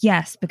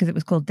 Yes, because it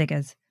was called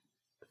Diggers.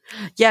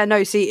 Yeah,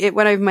 no, see, it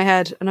went over my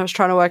head and I was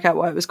trying to work out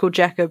why it was called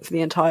Jacob for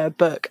the entire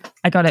book.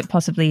 I got it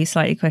possibly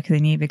slightly quicker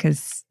than you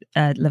because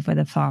I live with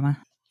a farmer.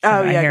 So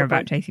I hear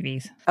about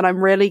JCBs. And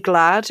I'm really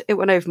glad it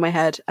went over my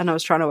head and I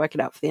was trying to work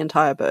it out for the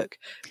entire book.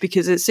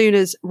 Because as soon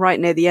as right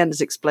near the end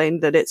is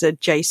explained that it's a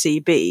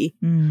JCB,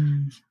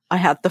 I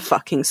had the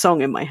fucking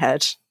song in my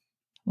head.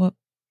 What?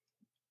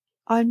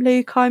 I'm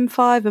Luke, I'm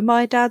 5, and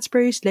my dad's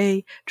Bruce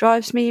Lee.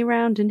 Drives me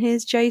around in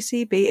his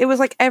JCB. It was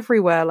like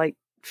everywhere, like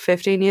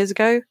 15 years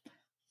ago.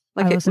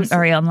 Like I wasn't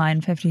very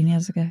online 15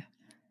 years ago.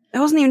 It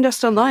wasn't even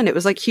just online. It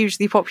was like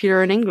hugely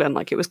popular in England.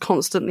 Like it was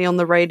constantly on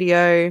the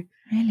radio.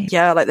 Really?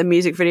 Yeah, like the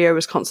music video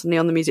was constantly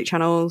on the music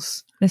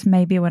channels. This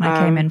may be when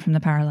I came in from the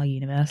parallel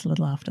universe a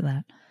little after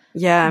that.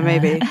 Yeah,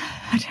 maybe.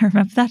 I don't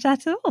remember that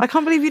at all. I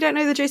can't believe you don't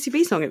know the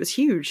JCB song. It was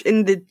huge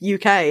in the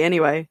UK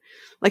anyway.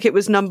 Like it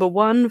was number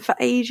 1 for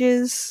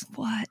ages.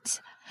 What?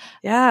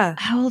 Yeah.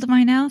 How old am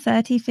I now?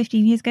 30,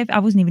 15 years ago? I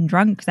wasn't even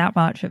drunk that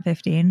much at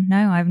 15.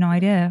 No, I have no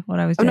idea what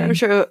I was doing. I'm not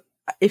sure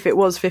if it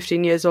was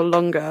 15 years or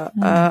longer.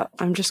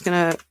 I'm just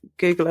going to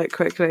Google it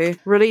quickly.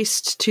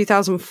 Released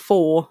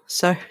 2004,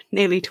 so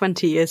nearly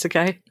 20 years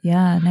ago.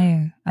 Yeah,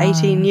 no.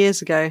 18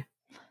 years ago.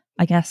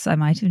 I guess I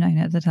might have known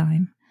it at the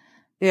time.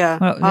 Yeah.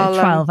 Well,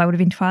 12. I would have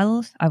been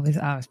 12. I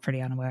was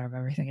pretty unaware of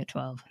everything at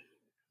 12.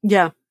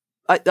 Yeah.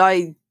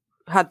 I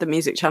had the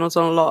music channels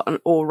on a lot,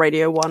 or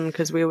Radio 1,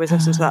 because we always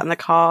listen to that in the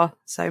car,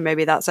 so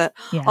maybe that's it.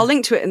 Yeah. I'll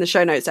link to it in the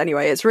show notes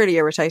anyway. It's really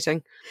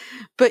irritating.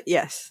 But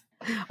yes,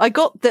 I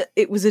got that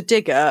it was a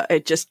digger.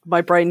 It just,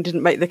 my brain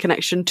didn't make the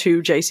connection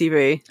to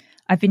JCB.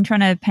 I've been trying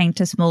to paint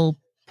a small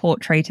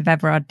portrait of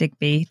Everard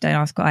Digby, don't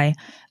ask why,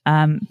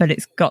 but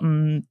it's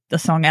gotten the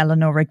song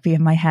Eleanor Rigby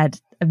in my head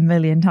a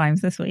million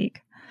times this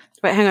week.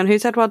 Wait, hang on,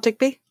 who's Edward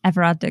Digby?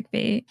 Everard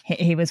Digby.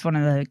 He was one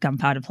of the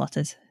gunpowder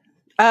plotters.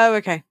 Oh,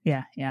 okay.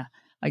 Yeah.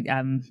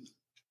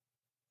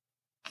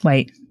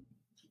 Wait.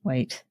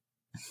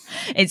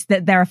 It's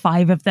that there are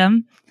 5 of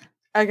them.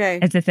 Okay.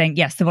 It's a thing.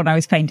 Yes, the one I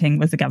was painting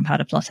was the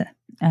gunpowder plotter.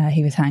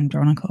 He was hanged,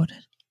 drawn and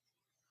quartered.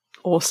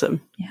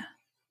 Awesome. Yeah.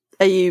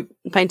 Are you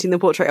painting the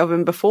portrait of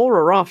him before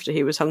or after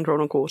he was hung, drawn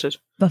and quartered?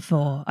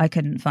 Before. I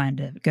couldn't find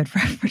a good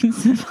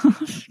reference of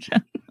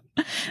after.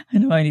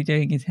 And I'm only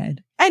doing his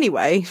head.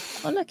 Anyway.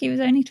 Well, look, he was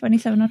only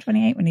 27 or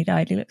 28 when he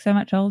died. He looked so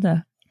much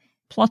older.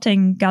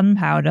 Plotting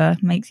gunpowder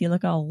makes you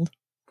look old.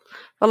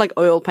 I like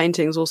oil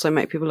paintings also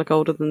make people look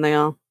older than they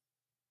are.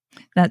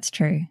 That's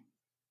true.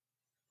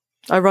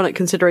 Ironic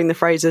considering the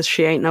phrase is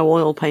she ain't no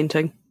oil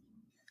painting.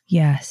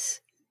 Yes.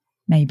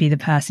 Maybe the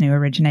person who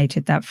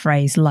originated that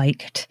phrase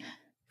liked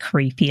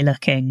creepy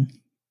looking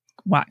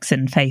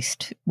waxen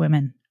faced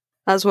women.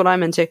 That's what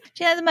I'm into.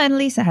 Do you know the Mona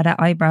Lisa had her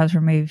eyebrows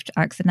removed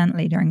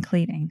accidentally during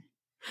cleaning?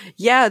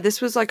 Yeah,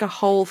 this was like a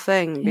whole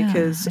thing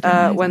because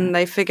when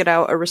they figured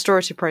out a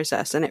restorative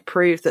process and it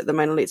proved that the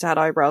Mona Lisa had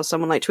eyebrows,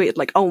 someone like tweeted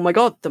like, oh my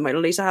god, the Mona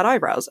Lisa had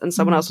eyebrows. And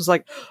someone else was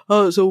like,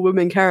 oh, it's all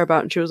women care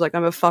about. And she was like,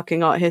 I'm a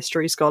fucking art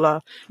history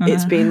scholar.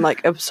 It's been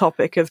like a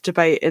topic of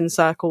debate in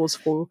circles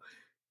for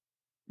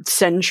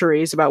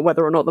centuries about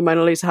whether or not the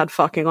Mona Lisa had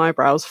fucking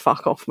eyebrows.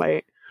 Fuck off,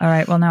 mate. All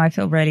right, well, now I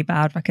feel really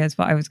bad because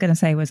what I was going to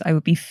say was I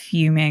would be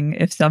fuming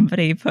if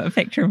somebody put a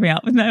picture of me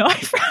up with no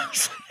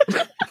eyebrows.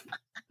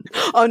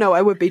 Oh no,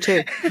 I would be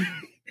too.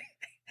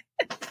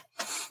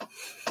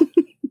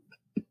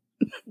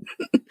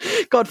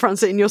 God,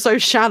 Francine, you're so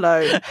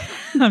shallow.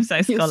 I'm so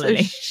You're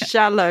scholarly. so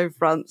shallow,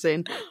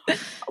 Francine.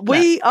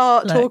 We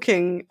are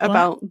talking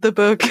about the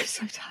book. I'm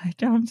so tired.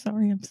 Oh, I'm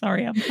sorry.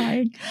 I'm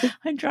trying.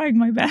 I'm trying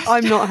my best.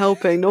 I'm not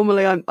helping.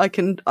 Normally, I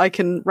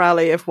can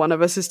rally if one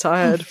of us is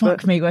tired.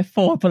 Fuck me, we're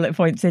 4 bullet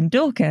points in.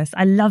 Dorcas.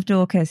 I love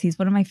Dorcas. He's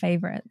one of my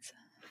favourites.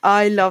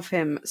 I love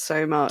him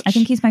so much. I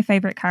think he's my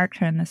favourite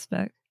character in this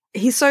book.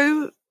 He's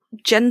so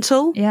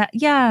gentle.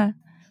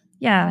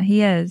 Yeah,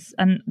 he is.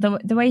 And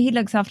the way he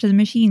looks after the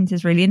machines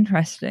is really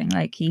interesting.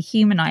 Like, he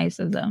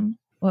humanizes them.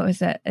 What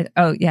was it?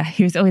 Oh, yeah,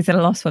 he was always at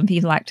a loss when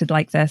people acted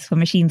like this. When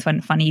machines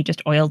went funny, you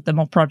just oiled them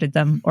or prodded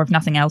them. Or if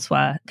nothing else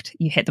worked,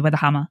 you hit them with a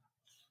hammer.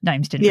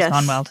 Gnomes didn't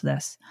respond well to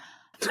this.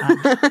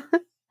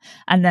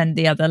 And then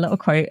the other little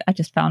quote I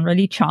just found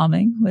really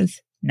charming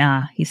was,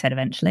 "Nah," he said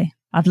eventually.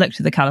 "I've looked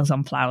at the colours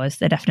on flowers.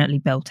 They're definitely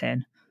built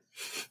in."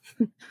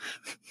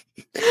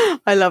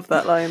 I love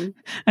that line.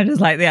 I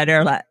just like the idea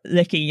of like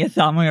licking your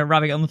thumb or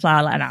rubbing it on the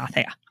flower. Like,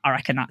 no, I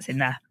reckon that's in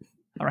there.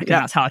 I reckon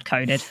that's hard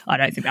coded. I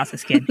don't think that's the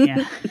skin.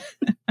 Yeah.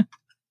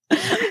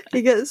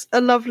 He gets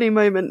a lovely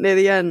moment near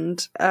the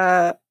end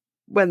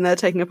when they're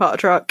taking apart a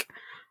truck,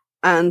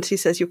 and he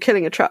says, "You're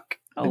killing a truck."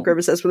 Oh. And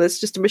Grimmer says, "Well, it's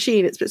just a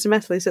machine. It's bits of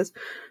metal." He says,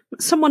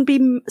 Someone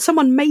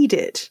made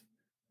it.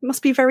 It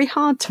must be very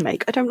hard to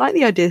make. I don't like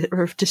the idea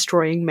of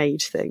destroying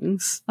made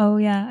things." Oh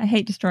yeah, I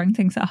hate destroying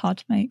things that are hard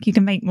to make. You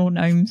can make more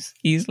gnomes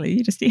easily.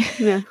 You just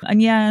Yeah.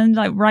 and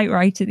like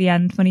right at the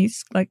end when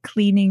he's like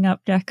cleaning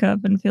up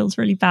Jacob and feels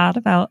really bad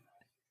about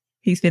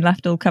he's been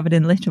left all covered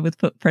in litter with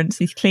footprints.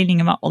 He's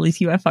cleaning him up while these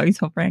UFOs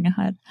hovering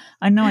ahead.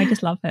 I know, I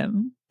just love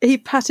him. He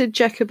patted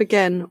Jacob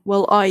again.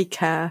 "Well, I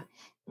care."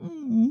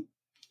 Mm.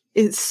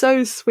 It's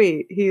so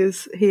sweet. He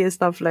is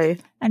lovely.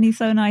 And he's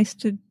so nice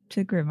to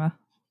Grimmer.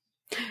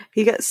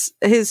 He gets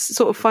his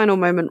sort of final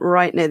moment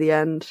right near the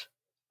end,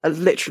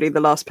 literally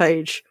the last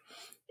page.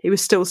 He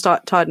was still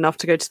tired enough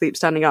to go to sleep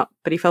standing up,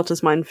 but he felt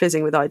his mind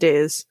fizzing with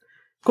ideas.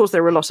 Of course,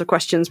 there were a lot of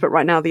questions, but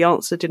right now the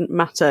answer didn't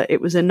matter. It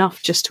was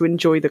enough just to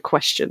enjoy the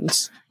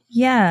questions.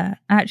 Yeah,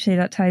 actually,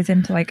 that ties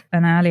into like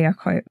an earlier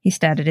quote. He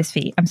stared at his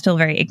feet. "I'm still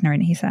very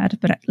ignorant," he said,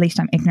 "but at least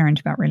I'm ignorant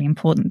about really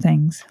important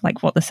things,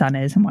 like what the sun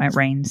is and why it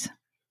rains."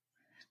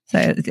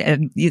 So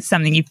it's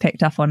something you've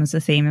picked up on as a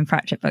theme in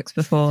Pratchett books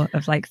before,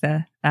 of like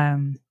the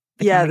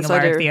becoming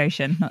aware of the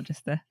ocean, not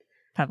just the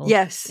pebbles.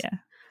 Yes.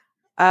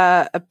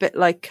 Yeah. A bit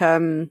like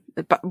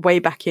way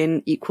back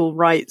in Equal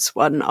Rights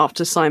one,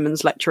 after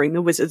Simon's lecturing,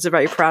 the wizards are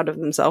very proud of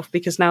themselves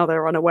because now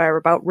they're unaware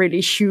about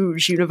really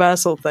huge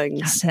universal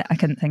things. That's it. I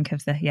couldn't think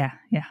of the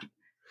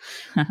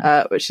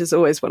which is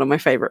always one of my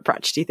favourite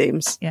Pratchett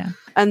themes. Yeah.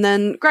 And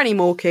then Granny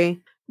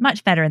Morky.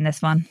 Much better in this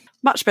one.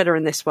 Much better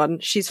in this one.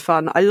 She's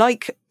fun. I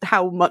like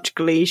how much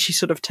glee she's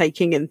sort of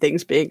taking in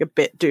things being a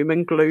bit doom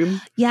and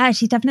gloom. Yeah,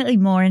 she's definitely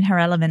more in her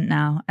element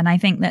now. And I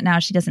think that now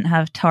she doesn't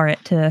have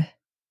Torrit to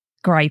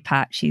gripe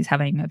at, she's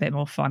having a bit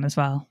more fun as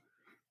well.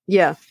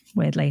 Yeah.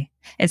 Weirdly.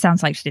 It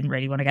sounds like she didn't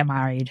really want to get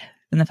married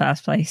in the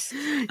first place.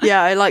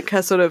 Yeah, I like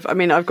her sort of, I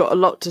mean, I've got a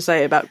lot to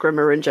say about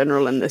Grimmer in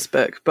general in this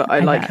book, but I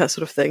like her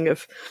sort of thing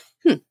of,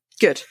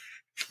 good.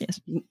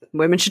 Yes.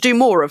 Women should do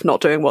more of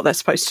not doing what they're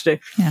supposed to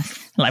do.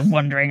 Yes. Like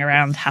wandering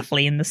around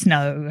happily in the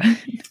snow.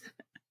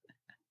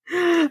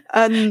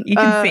 And you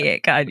can see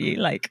it, can't you?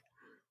 Like,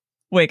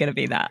 we're going to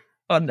be that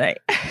one day.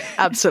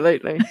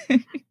 Absolutely.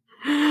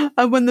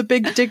 And when the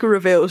big digger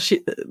reveal,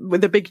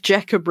 with the big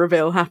Jacob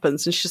reveal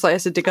happens, and she's like,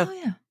 "It's a digger." Oh,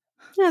 yeah.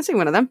 Yeah, I've seen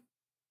one of them.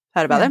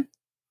 Heard about them.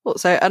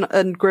 Also,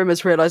 and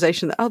Grimmer's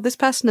realization that, this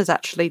person has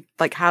actually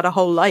like had a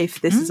whole life.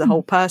 This is a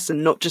whole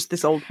person, not just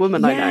this old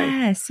woman I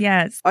know.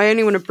 Yes. I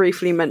only want to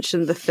briefly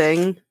mention The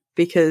Thing,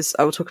 because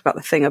I will talk about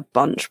The Thing a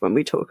bunch when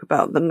we talk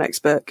about the next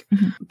book.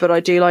 Mm-hmm. But I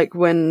do like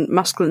when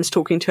Masculine's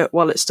talking to it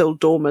while it's still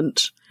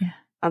dormant. Yeah.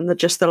 And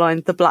just the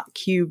line, "The black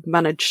cube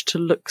managed to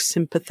look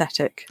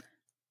sympathetic."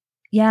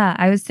 Yeah,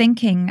 I was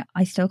thinking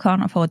I still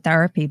can't afford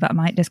therapy, but I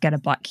might just get a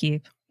black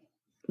cube.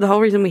 The whole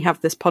reason we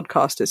have this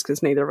podcast is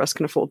because neither of us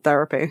can afford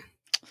therapy.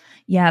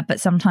 Yeah, but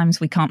sometimes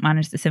we can't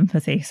manage the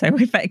sympathy, so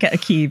we better get a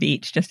cube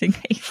each just in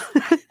case.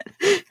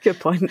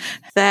 Good point.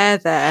 There,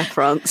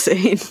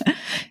 Francine.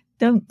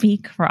 Don't be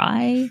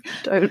cry.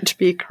 Don't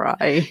be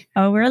cry.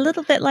 Oh, we're a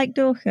little bit like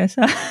Dorcas.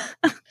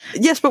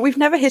 Yes, but we've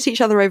never hit each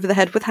other over the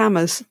head with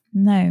hammers.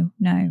 No,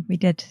 we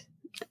did.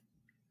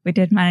 We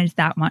did manage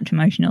that much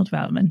emotional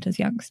development as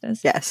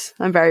youngsters. Yes,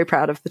 I'm very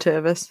proud of the two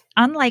of us.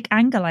 Unlike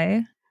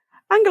Angelo.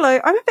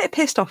 Angelo, I'm a bit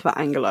pissed off at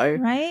Angelo.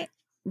 Right?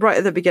 Right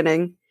at the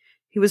beginning.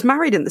 He was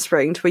married in the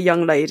spring to a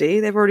young lady.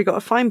 They've already got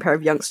a fine pair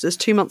of youngsters,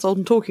 2 months old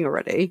and talking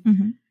already.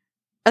 Mm-hmm.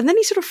 And then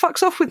he sort of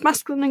fucks off with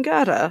Masculine and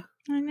Gerda.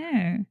 I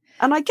know.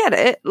 And I get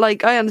it.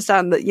 Like, I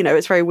understand that,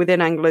 it's very within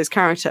Angelo's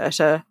character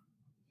to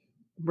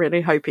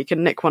really hope he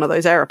can nick one of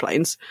those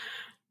aeroplanes.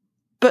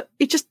 But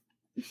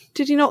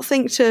did he not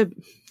think to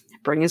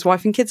bring his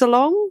wife and kids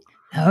along?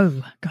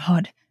 Oh,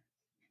 God.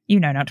 You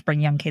know not to bring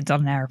young kids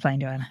on an aeroplane,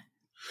 Joanna.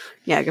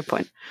 Yeah, good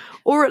point.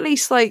 Or at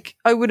least,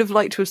 I would have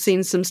liked to have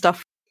seen some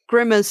stuff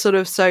Grimmer's sort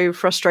of so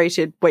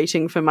frustrated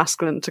waiting for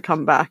Masculine to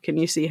come back, and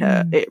you see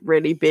her it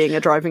really being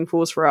a driving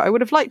force for her. I would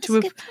have liked to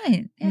have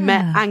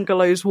met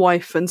Angelo's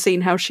wife and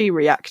seen how she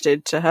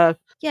reacted to her.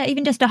 Yeah,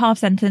 even just a half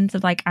sentence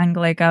of like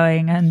Angelo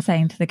going and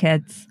saying to the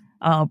kids,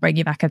 I'll bring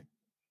you back a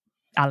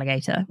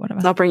alligator,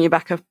 whatever. I'll bring you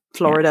back a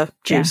Florida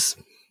juice.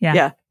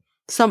 Yeah.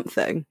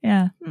 Something.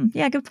 Yeah.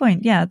 Yeah, good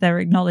point. Yeah, they're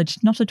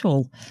acknowledged not at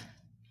all.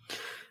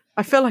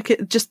 I feel like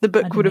the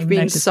book would have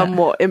been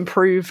somewhat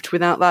improved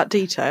without that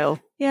detail.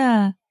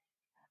 Yeah.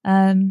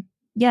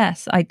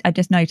 Yes, I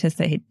just noticed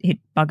that he'd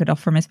buggered off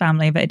from his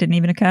family, but it didn't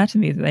even occur to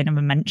me that they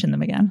never mentioned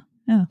them again.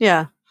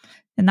 Yeah.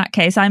 In that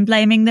case, I'm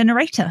blaming the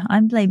narrator.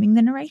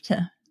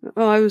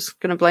 Oh, I was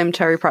going to blame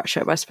Terry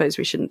Pratchett, but I suppose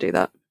we shouldn't do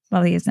that.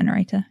 Well, he is the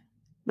narrator.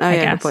 Oh,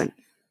 yeah, good point.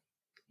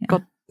 Yeah.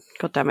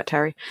 God damn it,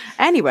 Terry.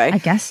 Anyway. I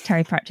guess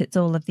Terry Pratchett's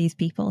all of these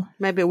people.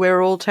 Maybe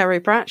we're all Terry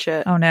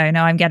Pratchett. Oh, no,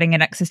 I'm getting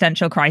an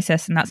existential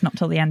crisis, and that's not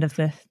till the end of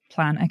the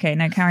plan. Okay,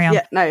 no, carry on.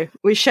 Yeah, no,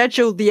 we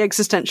scheduled the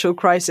existential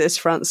crisis,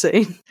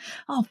 Francine.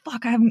 Oh,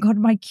 fuck, I haven't got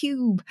my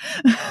cube.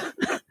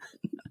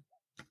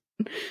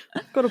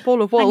 Got a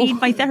ball of wool. I need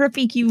my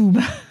therapy cube.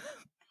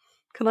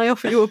 Can I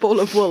offer you a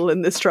ball of wool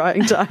in this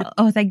trying time?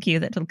 Oh, thank you.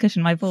 That'll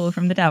cushion my fall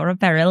from the Tower of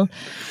Peril.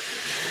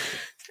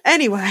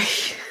 Anyway.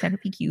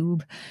 Therapy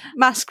cube.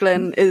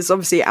 Masculine is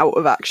obviously out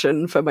of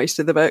action for most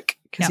of the book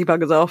because he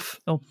buggers off.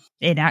 Or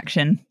in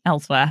action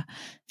elsewhere.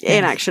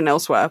 In action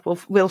elsewhere.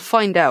 We'll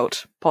find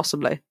out,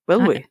 possibly.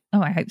 Will we?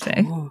 I hope so.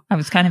 Oh. I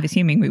was kind of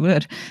assuming we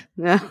would.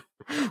 Yeah.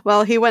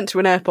 Well, he went to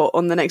an airport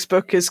on the next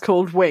book is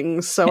called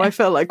Wings, so I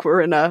feel like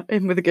we're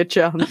in with a good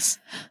chance.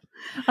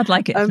 I'd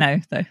like it to know,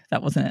 though.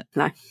 That wasn't it.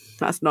 No,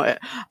 that's not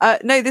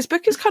it. No, this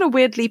book is kind of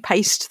weirdly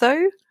paced,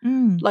 though.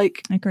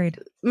 Like, agreed.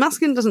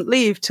 Masculine doesn't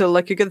leave till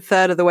like a good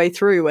third of the way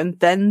through, and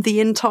then the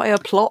entire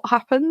plot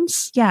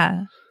happens.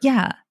 Yeah.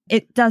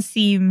 It does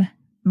seem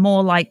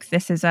more like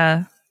this is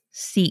a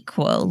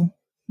sequel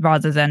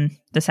rather than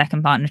the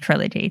second part in a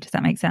trilogy. Does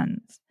that make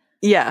sense?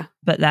 Yeah.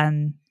 But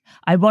then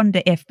I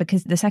wonder if,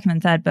 because the second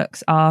and third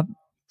books are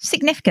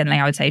significantly,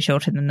 I would say,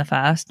 shorter than the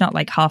first, not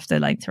like half the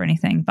length or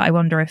anything, but I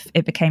wonder if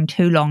it became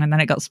too long and then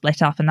it got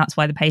split up and that's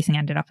why the pacing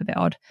ended up a bit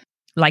odd.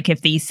 Like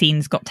if these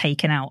scenes got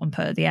taken out and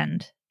put at the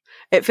end.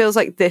 It feels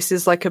like this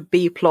is like a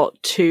B plot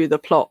to the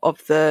plot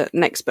of the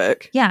next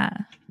book. Yeah.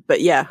 But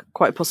yeah,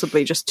 quite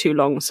possibly just too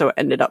long, so it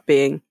ended up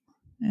being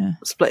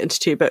split into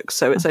two books,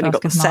 so it's only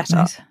got the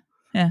setup.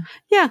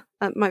 Yeah,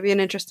 that might be an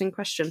interesting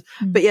question.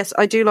 But yes,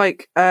 I do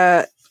like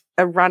a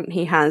rant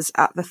he has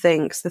at the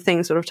thing, because the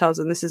thing sort of tells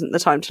him this isn't the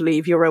time to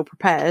leave, you're ill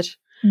prepared.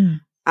 And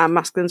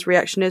Masculine's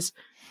reaction is,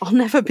 I'll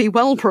never be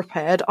well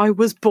prepared, I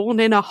was born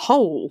in a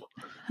hole.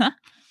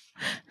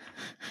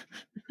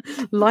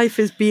 Life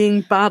is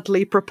being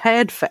badly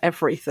prepared for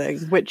everything,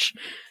 which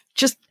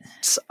just,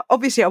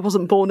 obviously I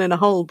wasn't born in a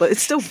hole, but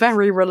it's still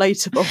very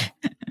relatable.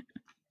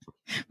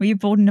 Were you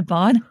born in a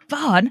barn?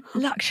 Barn?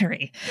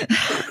 Luxury.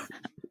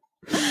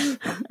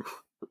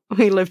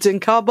 We lived in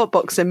cardboard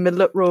box in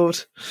Midlet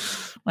Road.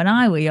 When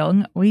I were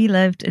young, we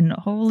lived in a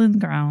hole in the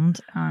ground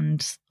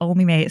and all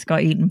my mates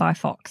got eaten by a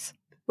fox.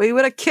 We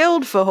would have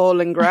killed for hole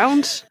in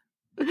ground.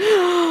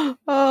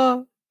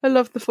 Oh, I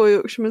love the Four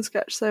Yorkshiremen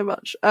sketch so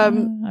much. I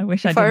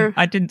wish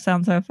I didn't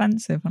sound so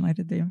offensive when I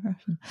did the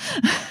impression.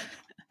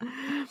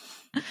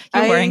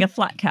 You're wearing a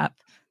flat cap.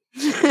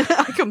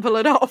 I can pull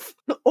it off,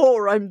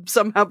 or I'm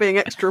somehow being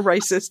extra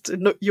racist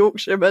and not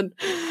Yorkshireman.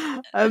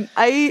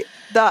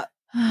 That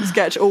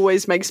sketch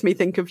always makes me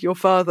think of your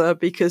father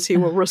because he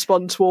will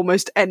respond to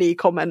almost any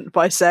comment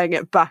by saying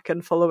it back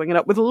and following it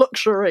up with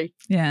luxury.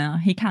 Yeah,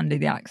 he can do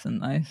the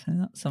accent though, so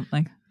that's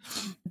something.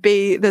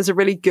 B, there's a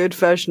really good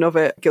version of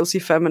it. Guilty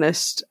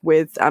Feminist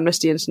with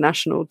Amnesty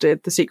International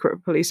did The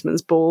Secret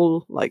Policeman's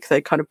Ball. Like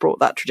they kind of brought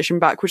that tradition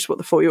back, which is what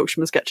the Four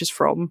Yorkshiremen sketch is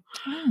from.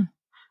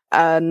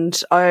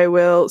 And I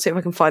will see if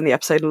I can find the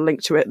episode and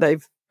link to it.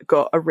 They've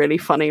got a really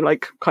funny,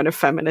 like, kind of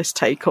feminist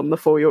take on the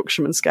Four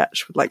Yorkshiremen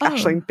sketch with, like,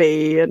 Aisling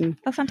B. And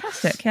oh,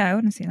 fantastic. Yeah, I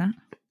want to see that.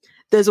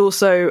 There's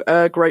also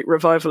a great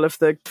revival of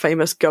the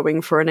famous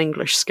Going for an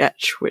English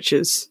sketch, which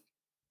is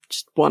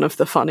just one of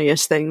the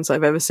funniest things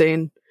I've ever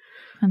seen.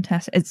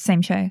 Fantastic. It's the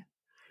same show.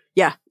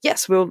 Yeah.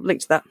 Yes, we'll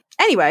link to that.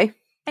 Anyway.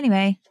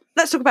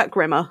 Let's talk about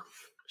Grimmer.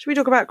 Should we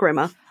talk about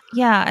Grimmer?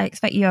 Yeah, I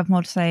expect you have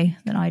more to say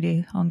than I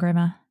do on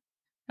Grimmer.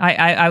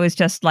 I was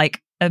just,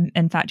 like,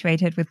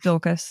 infatuated with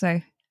Dorcas,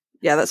 so...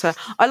 Yeah, that's fair.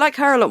 I like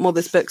her a lot more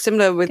this book.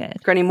 Similar with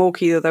Granny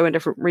Morky, although in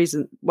different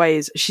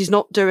ways. She's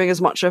not doing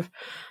as much of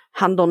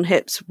hand on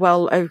hips,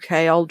 well,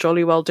 okay, I'll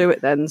jolly well do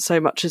it then, so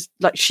much as,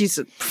 like, she's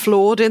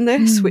flawed in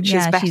this, which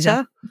is better. She's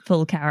a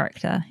full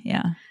character,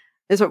 yeah.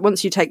 It's like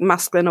once you take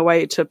Masculine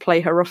away to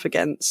play her off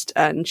against,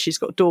 and she's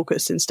got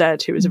Dorcas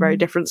instead, who is a very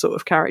different sort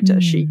of character,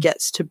 she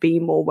gets to be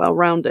more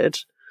well-rounded.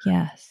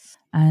 Yes,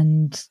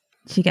 and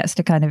she gets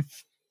to kind of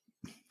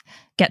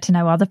get to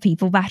know other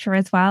people better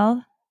as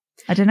well.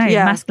 I don't know,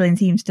 Masculine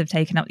seems to have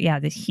taken up,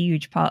 this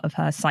huge part of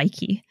her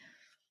psyche.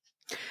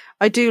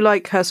 I do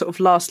like her sort of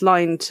last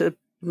line to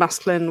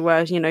Masculine,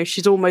 where, you know,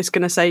 she's almost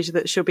going to say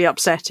that she'll be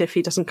upset if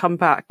he doesn't come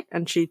back.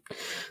 And she,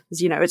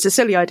 you know, it's a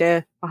silly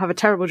idea. I'll have a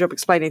terrible job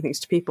explaining things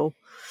to people.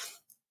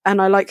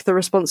 And I like the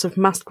response of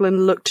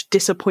Masculine looked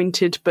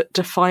disappointed but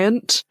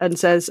defiant and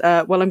says,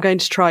 well, I'm going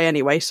to try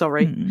anyway,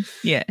 sorry.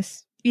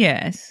 Yes.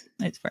 Yes.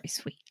 It's very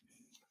sweet.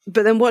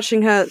 But then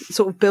watching her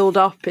sort of build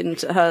up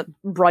into her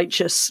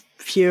righteous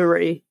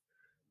fury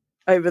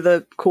over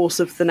the course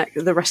of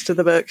the rest of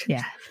the book.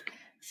 Yeah.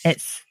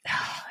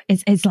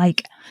 It's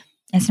like,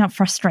 it's not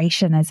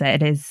frustration, is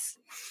it? It is.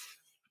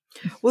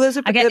 Well, there's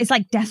it's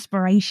like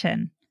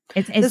desperation.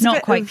 It's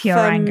not quite pure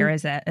anger,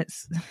 is it?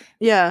 It's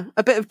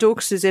a bit of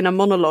Dorcas's inner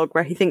monologue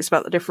where he thinks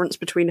about the difference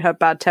between her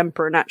bad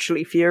temper and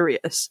actually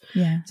furious.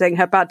 Yeah. Saying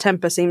her bad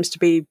temper seems to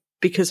be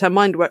because her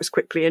mind works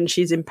quickly and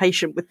she's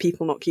impatient with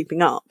people not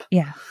keeping up.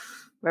 Yeah.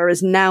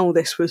 Whereas now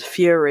this was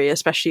fury,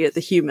 especially at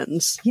the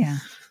humans. Yeah.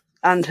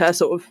 And her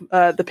sort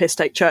of the piss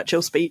take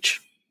Churchill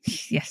speech.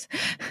 Yes.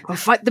 I'll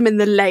fight them in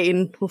the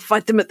lane. We'll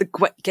fight them at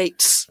the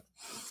gates.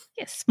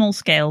 Yes,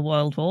 small-scale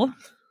World War.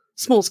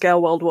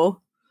 Small-scale World War.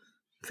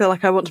 I feel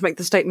like I want to make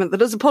the statement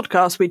that as a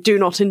podcast, we do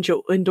not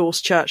endorse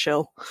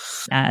Churchill.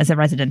 As a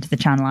resident of the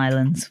Channel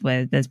Islands,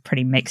 where there's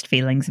pretty mixed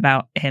feelings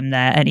about him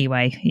there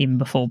anyway, even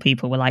before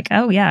people were like,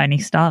 oh yeah, and he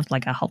starved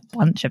like a whole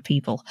bunch of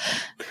people.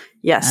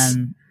 Yes.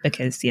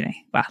 Because, you know,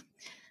 well,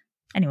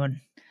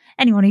 anyone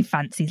who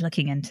fancies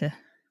looking into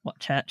what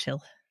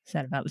Churchill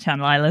said about the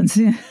Channel Islands.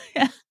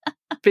 Yeah.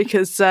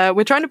 Because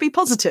we're trying to be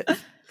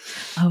positive.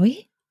 Are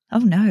we? Oh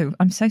no,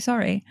 I'm so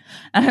sorry.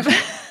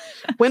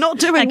 We're not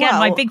doing Again, well.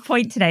 my big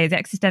point today is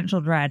existential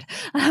dread.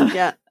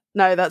 Yeah,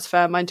 no, that's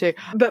fair. Mine too.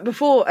 But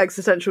before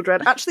existential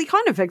dread, actually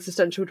kind of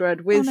existential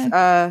dread with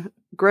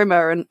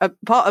Grimmer, and a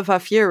part of her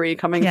fury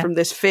coming from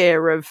this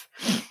fear of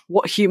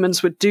what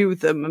humans would do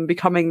with them and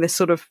becoming this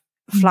sort of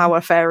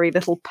flower fairy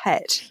little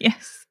pet.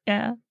 Yes,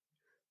 yeah.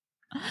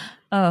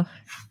 Oh,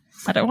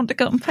 I don't want to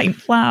go and paint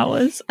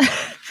flowers.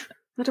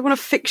 I don't want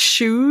to fix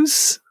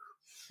shoes.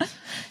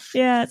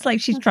 Yeah, it's like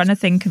she's trying to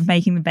think of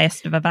making the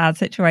best of a bad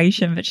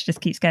situation, but she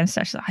just keeps getting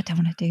stuck. She's like, I don't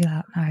want to do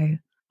that. No,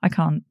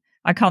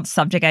 I can't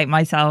subjugate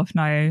myself.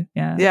 No,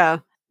 yeah. Yeah.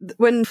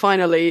 When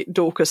finally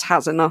Dorcas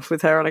has enough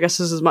with her, and I guess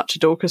this is as much a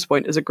Dorcas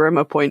point as a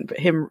Grimmer point, but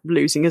him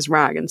losing his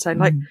rag and saying,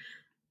 like,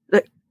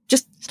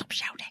 just stop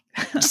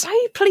shouting.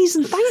 Say please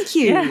and thank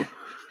you. Yeah.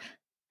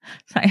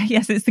 So,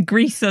 yes, it's the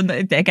grease on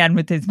again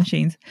with his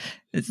machines.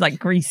 It's like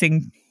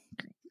greasing.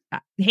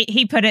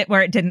 He put it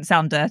where it didn't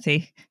sound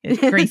dirty. It's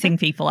greasing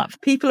people up.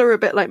 People are a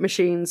bit like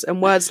machines,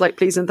 and words like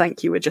please and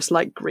thank you are just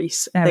like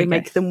grease. They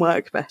make them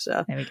work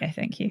better. There we go,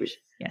 thank you.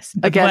 Yes,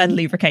 again, the word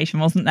lubrication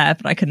wasn't there,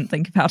 but I couldn't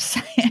think of how to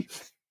say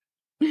it.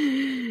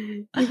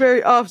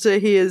 After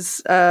he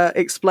has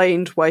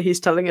explained why he's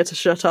telling her to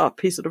shut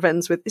up, he sort of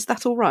ends with, is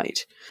that all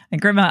right?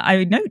 And Grimmer,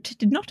 I note,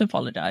 did not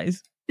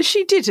apologise.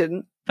 She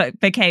didn't. But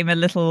became a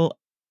little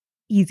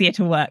easier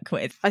to work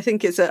with. I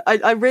think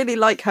I really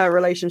like her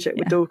relationship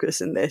with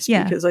Dorcas in this,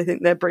 because I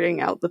think they're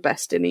bringing out the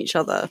best in each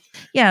other.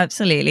 Yeah,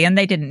 absolutely. And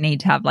they didn't need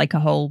to have like a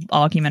whole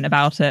argument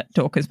about it.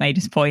 Dorcas made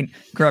his point.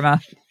 Grimmer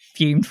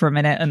fumed for a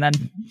minute and then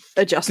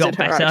adjusted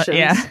her actions.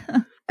 Yeah.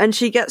 And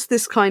she gets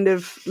this kind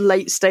of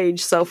late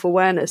stage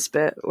self-awareness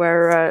bit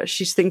where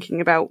she's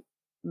thinking about,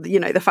 you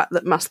know, the fact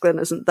that Masculine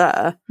isn't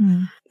there.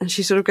 And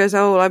she sort of goes,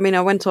 oh, I mean,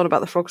 I went on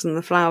about the frogs and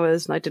the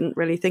flowers and I didn't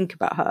really think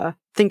about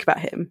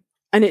him.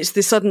 And it's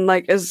this sudden,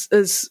 like,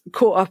 as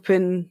caught up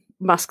in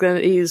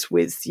masculinities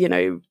with, you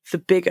know, the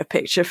bigger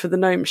picture for the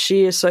gnomes,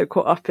 she is so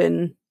caught up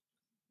in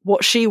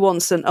what she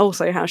wants and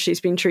also how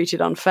she's been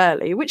treated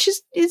unfairly, which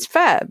is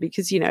fair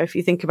because, you know, if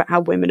you think about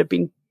how women have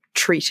been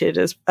treated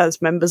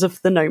as members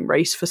of the gnome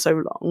race for so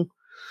long.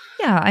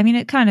 Yeah, I mean,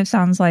 it kind of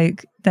sounds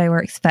like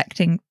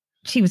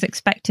she was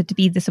expected to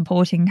be the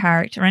supporting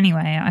character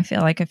anyway. I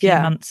feel like a few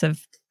months of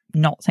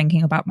not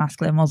thinking about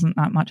Masculine wasn't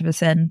that much of a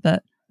sin,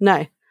 but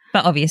no.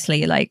 But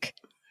obviously, like,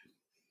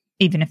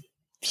 even if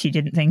she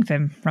didn't think of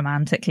him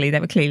romantically, they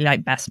were clearly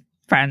like best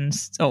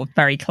friends or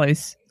very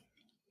close.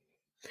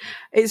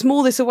 It's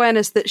more this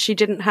awareness that she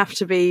didn't have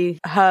to be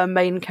her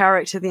main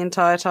character the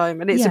entire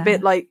time. And it's a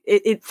bit like,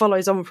 it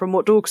follows on from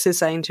what Dorcas is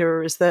saying to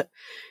her, is that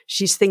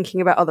she's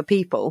thinking about other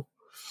people.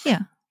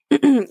 Yeah.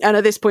 And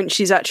at this point,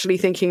 she's actually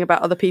thinking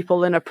about other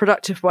people in a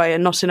productive way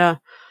and not in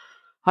a,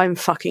 I'm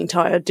fucking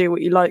tired, do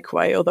what you like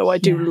way, although I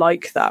do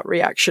like that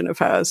reaction of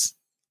hers.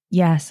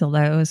 Yes,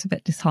 although it was a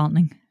bit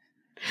disheartening.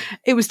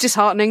 It was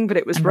disheartening, but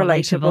it was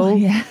relatable.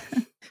 Yeah.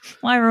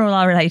 Why are all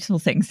our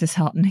relatable things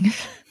disheartening?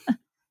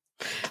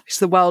 Because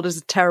the world is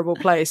a terrible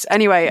place.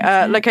 Anyway,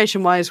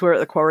 location-wise, we're at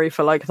the quarry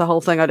for like the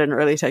whole thing. I didn't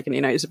really take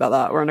any notice about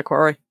that. We're in a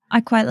quarry.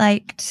 I quite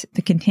liked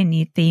the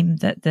continued theme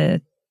that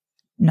the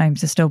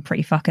gnomes are still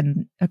pretty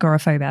fucking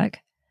agoraphobic.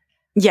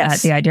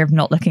 Yes. The idea of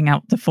not looking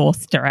out the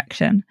fourth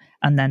direction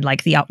and then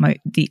like the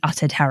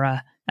utter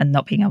terror and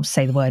not being able to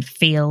say the word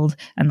field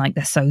and like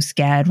they're so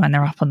scared when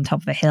they're up on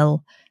top of a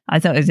hill. I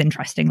thought it was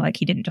interesting, like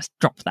he didn't just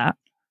drop that.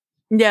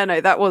 Yeah,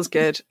 no, that was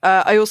good.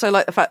 I also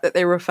like the fact that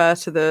they refer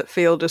to the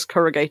field as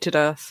corrugated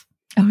earth.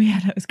 Oh yeah,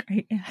 that was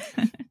great. Yeah.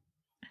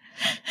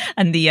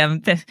 And the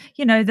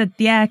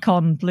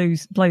aircon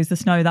blows the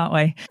snow that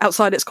way.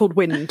 Outside it's called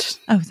wind.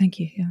 Oh, thank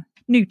you. Yeah.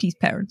 Newtie's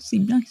parents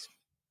seem nice.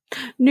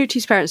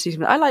 Newtie's parents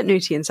seem I like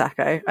Newtie and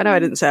Sacco. I know I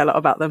didn't say a lot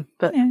about them,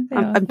 but yeah,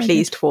 I'm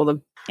pleased for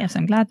them. Yes,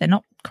 I'm glad they're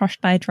not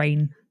crushed by a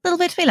train. Little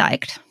bits we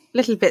liked.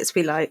 Little bits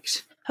we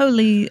liked.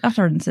 Holy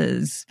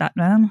utterances,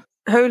 Batman.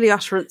 Holy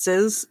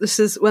utterances. This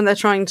is when they're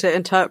trying to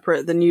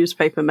interpret the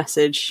newspaper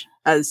message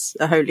as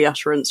a holy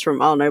utterance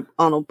from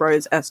Arnold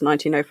Bros. S.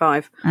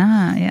 1905.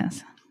 Ah,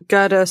 yes.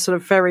 Gerda sort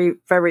of very,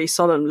 very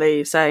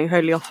solemnly saying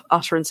holy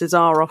utterances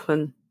are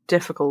often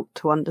difficult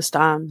to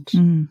understand.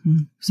 Mm-hmm.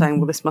 Saying,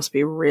 well, this must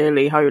be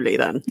really holy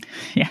then.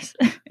 Yes.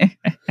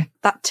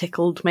 That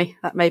tickled me.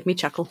 That made me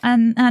chuckle.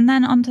 And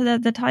then onto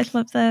the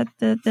title of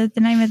the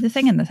name of the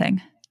thing in the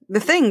thing. The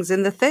things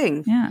in the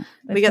thing. Yeah.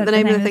 We get the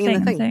name of the thing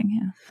in the thing.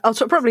 Yeah. I'll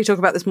probably talk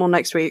about this more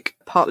next week,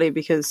 partly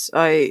because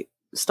I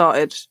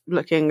started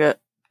looking at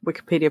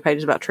Wikipedia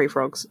pages about tree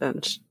frogs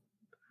and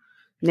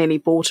nearly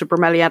bought a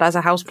bromeliad as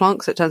a houseplant,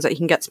 because it turns out you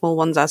can get small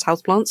ones as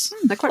houseplants.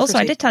 They're quite also,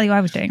 pretty. I did tell you I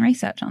was doing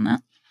research on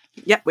that.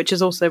 Yeah, which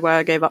is also where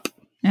I gave up.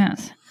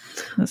 Yes.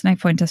 There's no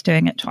point us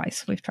doing it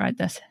twice. We've tried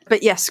this.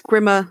 But yes,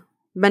 Grimmer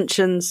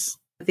mentions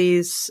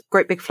these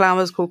great big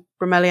flowers called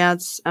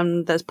bromeliads,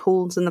 and there's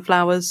pools in the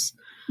flowers,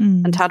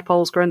 and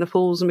tadpoles grow in the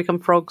pools and become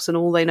frogs, and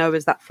all they know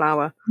is that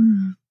flower.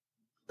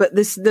 But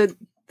this the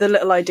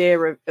little idea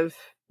of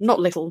not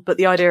little, but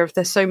the idea of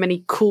there's so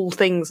many cool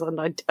things, and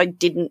I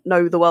didn't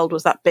know the world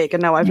was that big,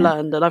 and now I've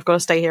learned, and I've got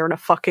to stay here in a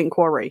fucking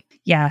quarry.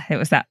 Yeah, it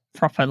was that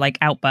proper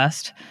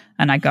outburst,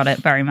 and I got it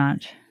very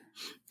much.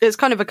 It's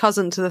kind of a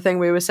cousin to the thing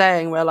we were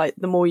saying, where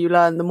the more you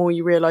learn, the more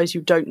you realise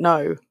you don't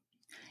know.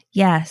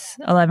 Yes,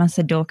 although I must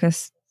say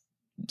Dorcas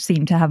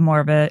seemed to have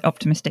more of an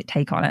optimistic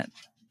take on it.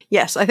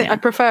 Yes, I think I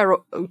prefer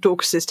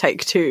Dorcas's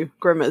take to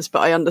Grimmer's,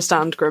 but I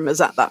understand Grimmer's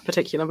at that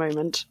particular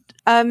moment.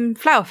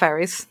 Flower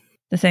fairies.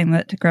 The thing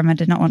that Grimmer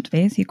did not want to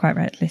be, as you quite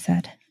rightly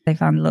said. They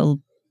found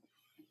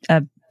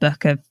a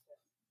book of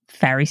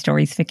fairy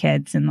stories for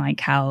kids, and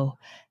how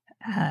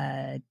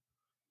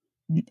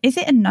is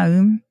it a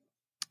gnome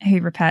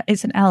who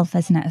it's an elf,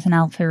 isn't it? It's an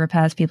elf who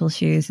repairs people's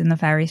shoes in the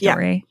fairy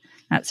story. Yeah.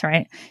 That's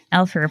right.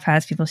 Elf who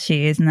repairs people's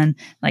shoes, and then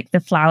the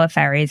flower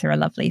fairies are a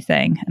lovely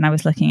thing. And I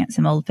was looking at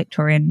some old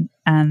Victorian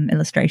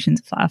illustrations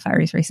of flower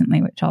fairies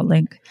recently, which I'll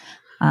link,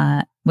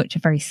 which are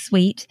very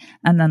sweet.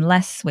 And then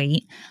less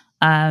sweet.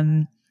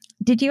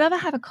 Did you ever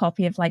have a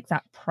copy of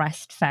that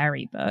pressed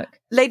fairy book?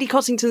 Lady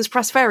Cottington's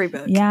pressed fairy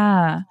book?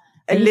 Yeah.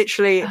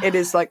 It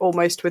is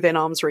almost within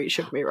arm's reach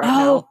of me right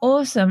now. Oh,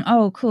 awesome.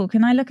 Oh, cool.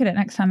 Can I look at it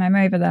next time I'm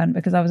over then?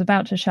 Because I was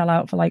about to shell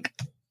out for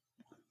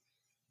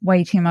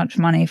way too much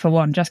money for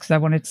one, just because I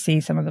wanted to see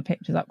some of the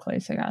pictures up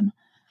close again.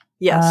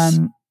 Yes.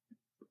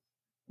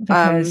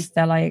 Because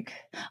they're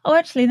oh,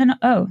 actually, they're not.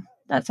 Oh,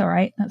 that's all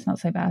right. That's not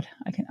so bad.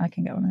 I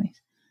can get one of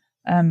these.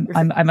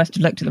 I must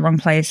have looked at the wrong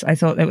place. I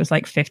thought it was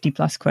 50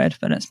 plus quid,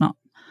 but it's not.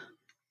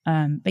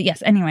 But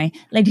yes, anyway,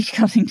 Lady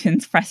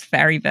Cottington's pressed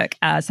fairy book.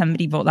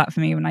 Somebody bought that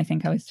for me when I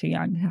think I was too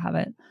young to have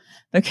it.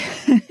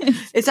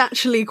 It's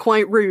actually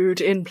quite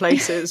rude in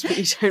places, but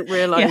you don't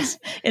realise.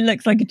 Yeah, it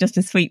looks like just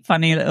a sweet,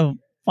 funny little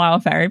flower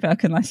fairy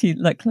book unless you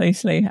look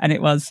closely. And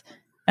it was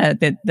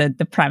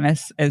the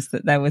premise is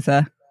that there was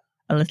a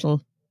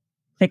little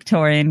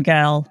Victorian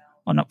girl,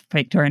 or not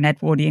Victorian,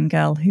 Edwardian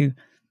girl who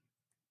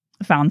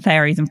found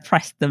fairies and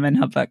pressed them in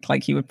her book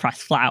like you would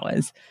press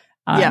flowers.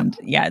 And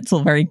yeah, it's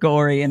all very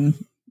gory and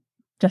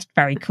just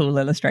very cool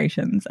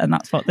illustrations, and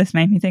that's what this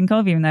made me think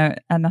of, even though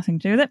it had nothing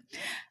to do with it.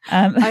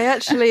 I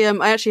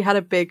actually had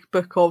a big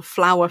book of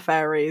flower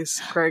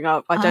fairies growing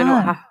up. I don't know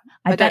how.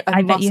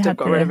 I must have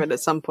got rid of it at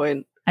some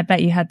point. I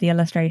bet you had the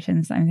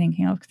illustrations that I'm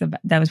thinking of, because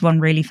there was one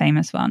really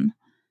famous one.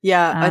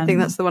 Yeah, I think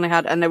that's the one I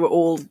had, and they were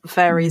all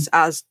fairies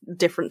as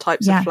different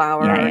types of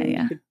flower.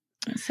 Yeah.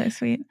 That's so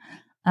sweet.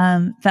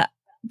 That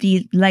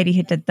the lady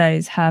who did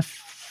those, her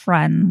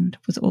friend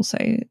was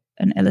also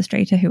an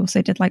illustrator who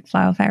also did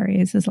flower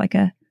fairies as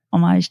a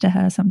homage to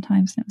her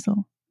sometimes, and it was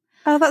all.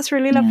 Oh, that's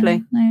really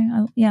lovely.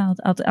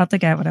 I'll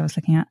dig out what I was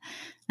looking at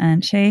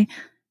and show.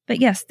 But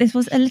yes, this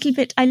was a little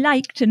bit I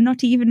liked, and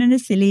not even in a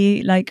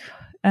silly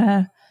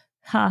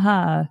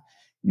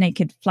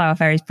naked flower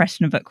fairies pressed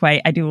in a book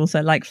way. I do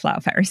also like flower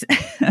fairies.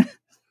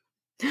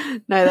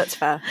 No, that's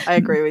fair. I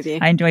agree with you.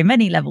 I enjoy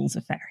many levels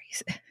of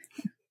fairies.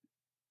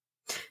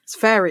 It's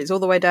fairies all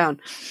the way down.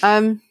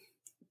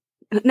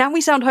 Now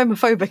we sound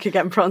homophobic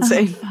again,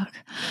 Francine.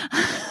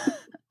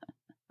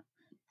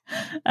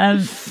 Oh,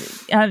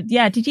 fuck.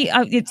 Yeah, did you?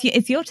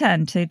 It's your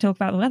turn to talk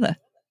about the weather.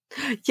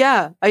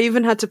 Yeah, I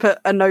even had to put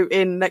a note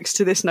in next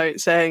to this note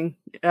saying,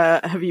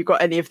 have you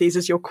got any of these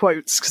as your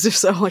quotes? Because if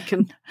so, I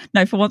can...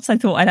 No, for once I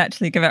thought I'd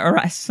actually give it a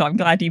rest, so I'm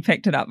glad you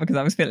picked it up, because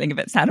I was feeling a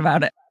bit sad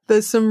about it.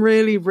 There's some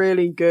really,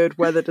 really good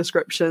weather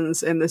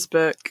descriptions in this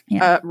book.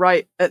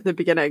 Right at the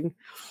beginning.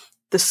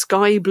 The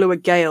sky blew a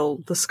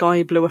gale, the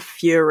sky blew a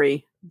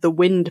fury. The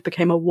wind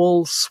became a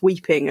wall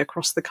sweeping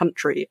across the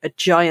country, a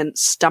giant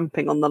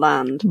stamping on the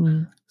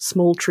land.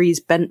 Small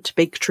trees bent,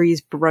 big trees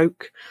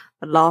broke.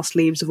 The last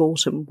leaves of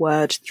autumn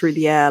whirred through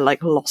the air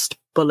like lost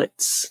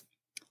bullets.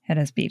 It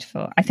is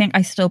beautiful. I think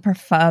I still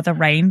prefer The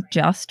Rain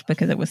just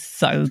because it was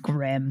so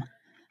grim.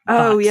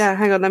 Oh, yeah.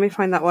 Hang on. Let me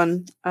find that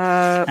one.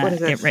 What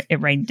is it?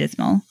 It rained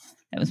dismal.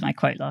 It was my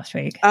quote last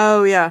week.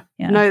 Oh, yeah.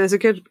 No, there's a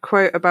good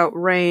quote about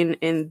rain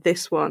in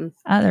this one.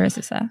 Oh, there is,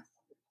 there?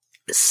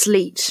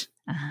 Sleet.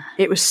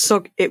 It was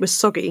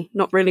soggy.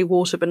 Not really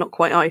water, but not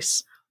quite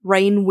ice.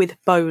 Rain with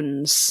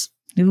bones.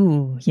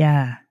 Ooh,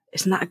 yeah.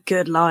 Isn't that a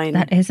good line?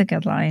 That is a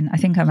good line. I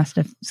think I must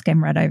have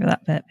skim read over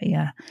that bit, but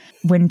yeah.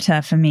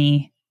 Winter for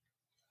me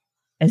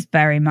is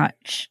very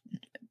much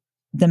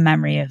the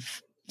memory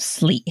of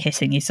sleet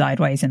hitting you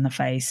sideways in the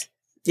face.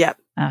 Yep.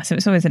 So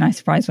it's always a nice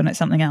surprise when it's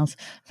something else.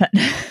 But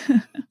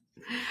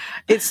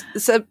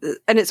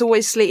it's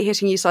always sleet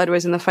hitting you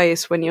sideways in the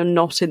face when you're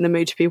not in the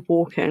mood to be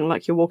walking,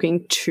 like you're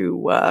walking to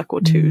work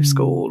or to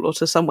school or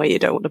to somewhere you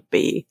don't want to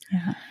be.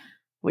 Yeah.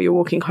 Or you're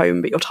walking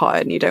home but you're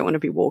tired and you don't want to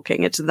be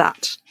walking. It's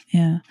that.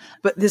 Yeah.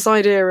 But this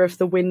idea of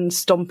the wind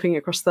stomping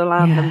across the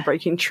land and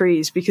breaking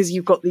trees, because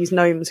you've got these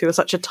gnomes who are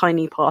such a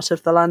tiny part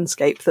of the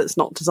landscape that's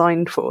not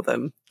designed for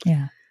them.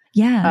 Yeah.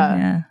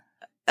 Yeah.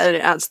 And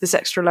it adds this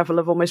extra level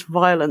of almost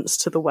violence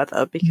to the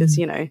weather because,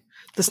 you know,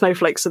 the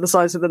snowflakes are the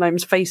size of the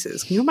gnomes'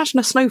 faces. Can you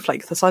imagine a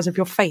snowflake the size of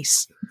your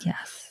face?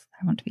 Yes.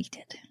 I want to eat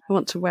it. I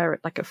want to wear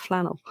it like a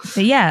flannel.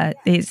 But yeah,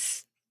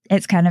 it's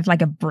kind of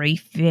like a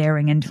brief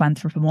veering into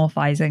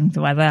anthropomorphizing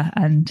the weather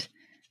and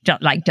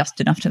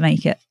just enough to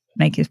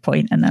make his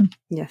point, and then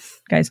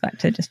goes back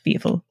to just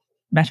beautiful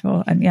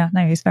metaphor. And yeah,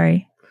 no, he's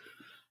very,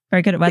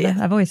 very good at weather.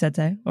 I've always said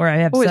so, or I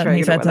have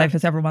certainly said so for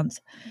several months.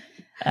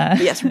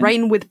 Yes,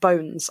 Rain with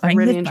Bones. I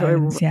really enjoy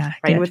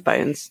Rain with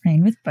Bones.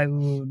 Rain with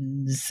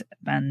Bones,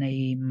 band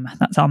name.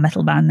 That's our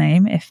metal band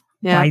name. If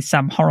by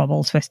some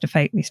horrible twist of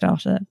fate we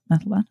start a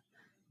metal band.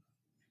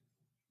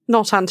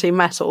 Not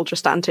anti-metal,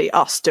 just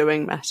anti-us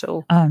doing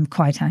metal. I'm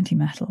quite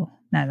anti-metal.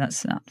 No,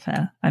 that's not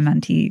fair. I'm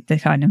anti the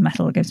kind of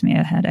metal that gives me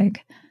a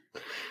headache.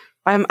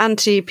 I'm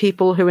anti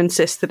people who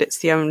insist that it's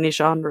the only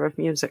genre of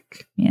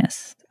music.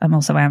 Yes. I'm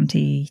also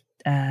anti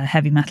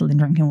heavy metal in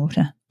drinking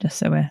water, just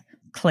so we're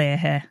clear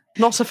here.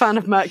 Not a fan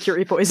of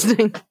mercury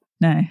poisoning.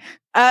 No.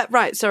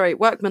 Right, sorry.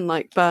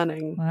 Workmanlike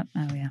burning. What?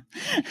 Oh,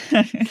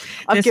 yeah.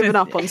 I've given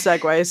up on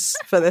segues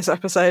for this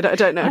episode. I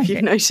don't know if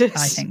you've noticed.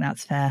 I think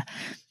that's fair.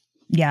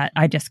 Yeah,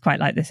 I just quite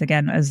like this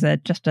again as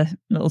just a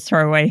little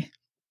throwaway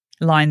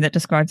line that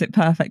describes it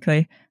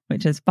perfectly,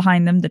 which is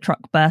behind them, the truck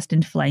burst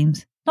into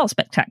flames. Not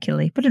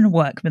spectacularly, but in a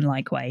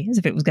workmanlike way, as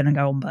if it was going to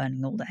go on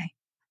burning all day.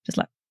 Just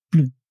like,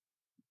 bloom.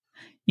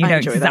 You know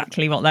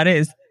exactly what that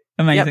is,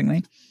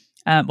 amazingly.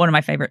 Yep. One of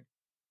my favourite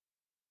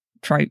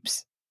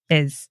tropes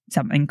is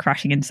something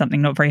crashing into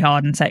something not very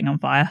hard and setting on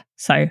fire.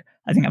 So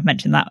I think I've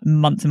mentioned that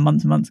months and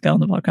months and months ago on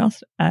the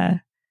podcast.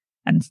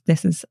 And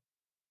this is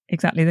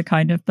exactly the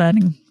kind of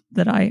burning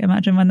that I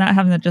imagine when that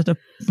happens. Just a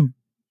boom.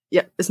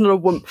 Yeah, it's not a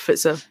whoomph,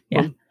 it's a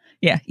boom.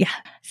 Yeah.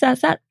 So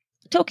that's that.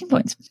 Talking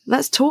points.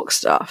 Let's talk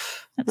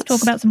stuff. Let's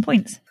talk about some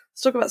points.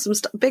 Let's talk about some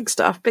big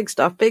stuff,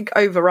 big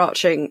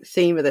overarching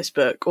theme of this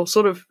book, or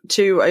sort of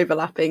two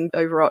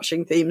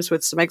overarching themes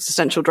with some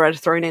existential dread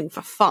thrown in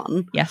for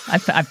fun. Yes,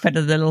 I put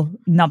a little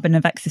nubbin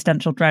of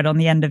existential dread on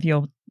the end of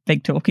your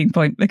big talking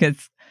point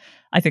because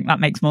I think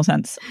that makes more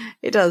sense.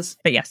 It does.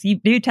 But yes, you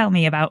do tell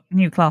me about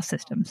new class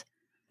systems.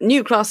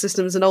 New class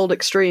systems and old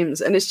extremes,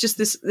 and it's just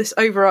this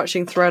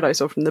overarching thread I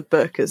saw from the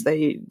book as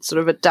they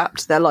sort of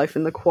adapt their life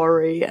in the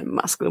quarry, and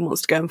Masculine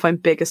wants to go and find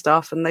bigger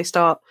stuff, and they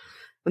start,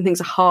 when things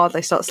are hard,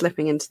 they start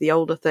slipping into the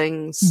older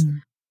things.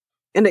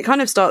 And it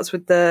kind of starts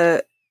with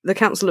the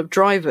Council of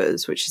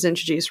Drivers, which is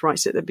introduced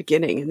right at the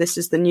beginning, and this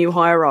is the new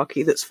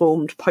hierarchy that's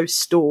formed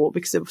post-store,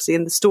 because obviously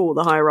in the store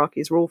the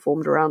hierarchies were all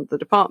formed around the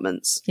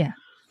departments. Yeah.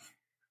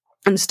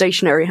 And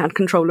stationery had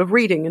control of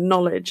reading and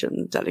knowledge,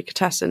 and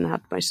delicatessen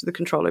had most of the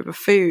control over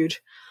food.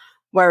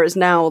 Whereas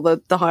now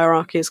the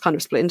hierarchy is kind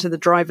of split into the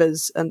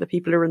drivers and the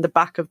people who are in the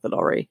back of the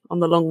lorry on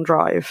the long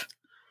drive.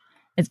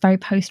 It's very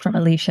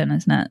post-revolution,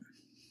 isn't it?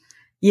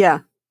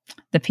 Yeah.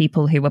 The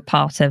people who were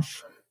part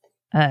of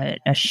a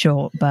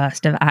short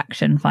burst of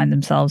action find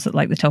themselves at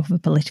like the top of a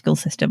political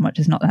system, which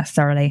is not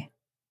necessarily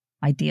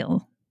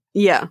ideal.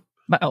 Yeah.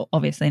 But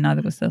obviously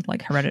neither was the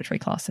like hereditary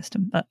class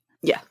system, but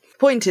yeah.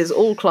 Point is,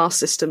 all class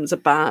systems are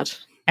bad.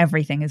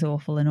 Everything is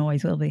awful and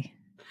always will be.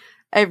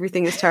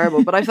 Everything is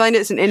terrible. But I find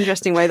it's an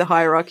interesting way the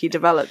hierarchy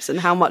develops and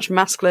how much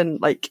Masculine,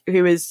 like,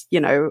 who is, you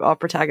know, our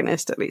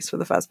protagonist, at least for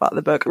the first part of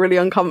the book, really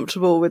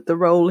uncomfortable with the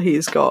role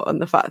he's got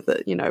and the fact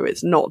that, you know,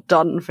 it's not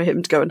done for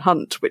him to go and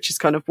hunt, which is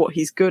kind of what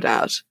he's good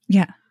at.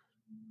 Yeah.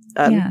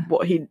 And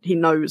what he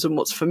knows and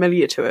what's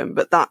familiar to him.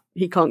 But that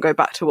he can't go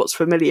back to what's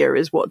familiar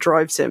is what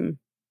drives him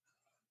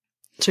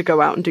to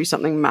go out and do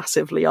something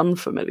massively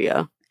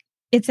unfamiliar.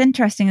 It's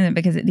interesting, isn't it?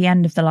 Because at the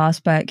end of the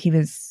last book, he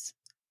was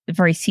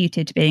very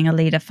suited to being a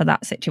leader for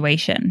that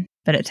situation.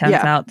 But it turns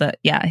out that,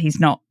 he's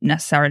not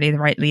necessarily the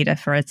right leader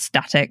for a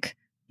static,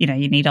 you know,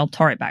 you need old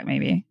Torrit back,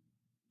 maybe.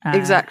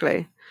 Exactly.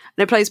 And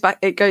it plays back,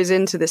 it goes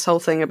into this whole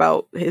thing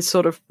about his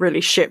sort of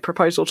really shit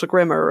proposal to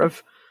Grimmer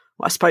of,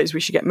 well, I suppose we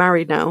should get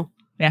married now.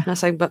 Yeah. And I was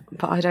saying, but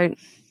I don't.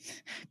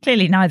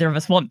 Clearly neither of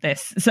us want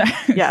this. So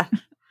yeah.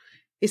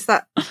 is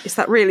that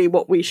really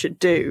what we should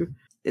do?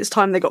 It's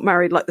time they got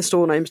married like the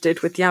store gnomes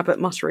did with the abbot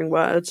muttering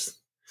words.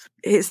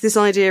 It's this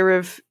idea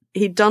of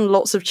he'd done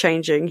lots of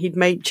changing, he'd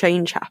made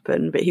change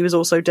happen, but he was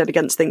also dead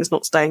against things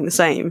not staying the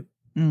same.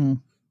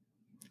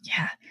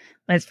 Yeah,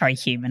 it's very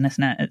human,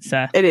 isn't it?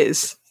 It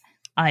is.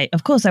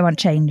 Of course I want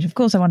change, of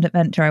course I want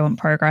adventure, I want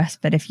progress,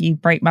 but if you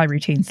break my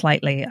routine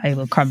slightly, I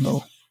will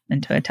crumble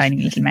into a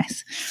tiny little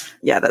mess.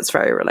 Yeah, that's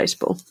very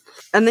relatable.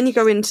 And then you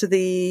go into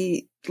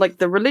the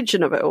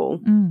religion of it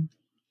all.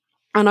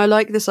 And I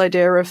like this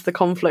idea of the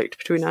conflict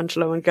between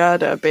Angelo and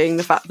Gerda being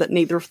the fact that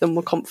neither of them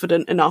were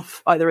confident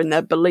enough either in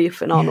their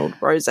belief in Arnold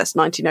Rosess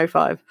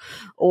 1905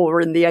 or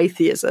in the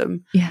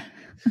atheism. Yeah.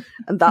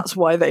 And that's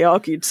why they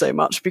argued so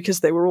much, because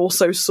they were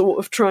also sort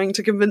of trying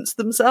to convince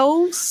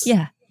themselves.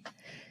 Yeah.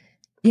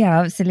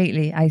 Yeah,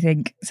 absolutely. I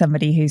think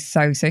somebody who's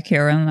so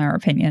secure in their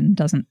opinion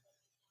doesn't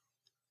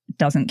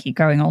keep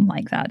going on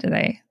like that, do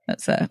they?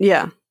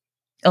 Yeah.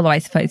 Although I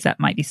suppose that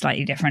might be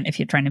slightly different if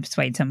you're trying to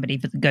persuade somebody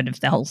for the good of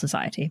the whole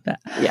society. But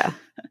yeah.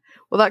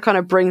 Well, that kind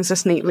of brings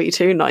us neatly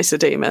to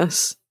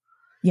Nicodemus.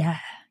 Yeah,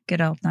 good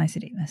old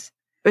Nicodemus.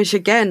 Which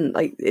again,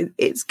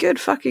 it's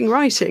good fucking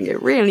writing.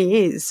 It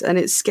really is, and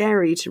it's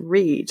scary to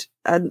read.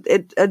 And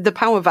the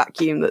power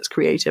vacuum that's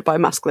created by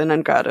Maskelyne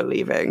and Gerda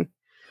leaving,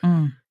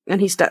 and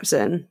he steps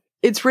in.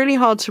 It's really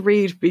hard to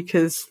read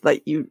because,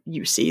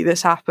 you see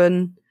this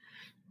happen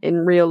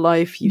in real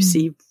life. You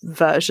see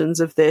versions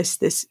of this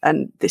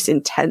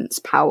intense,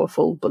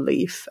 powerful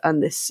belief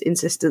and this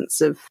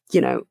insistence of,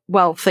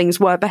 things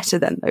were better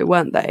then, though,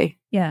 weren't they?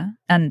 Yeah,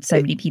 and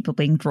so many people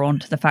being drawn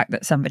to the fact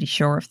that somebody's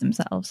sure of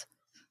themselves.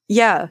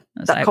 Yeah.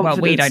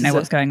 We don't know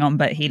what's going on,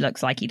 but he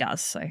looks like he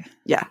does, so.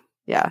 Yeah,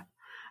 yeah.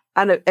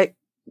 And it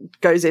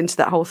goes into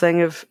that whole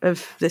thing of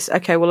this,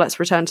 okay, well, let's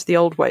return to the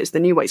old ways. The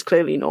new way's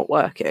clearly not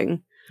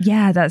working.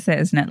 Yeah, that's it,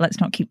 isn't it? Let's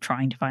not keep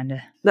trying to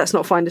find let's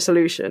not find a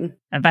solution.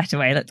 A better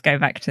way. Let's go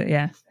back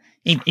to,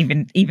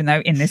 even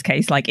though in this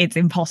case, it's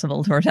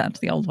impossible to return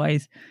to the old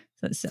ways.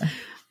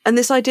 And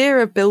this idea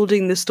of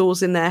building the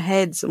stores in their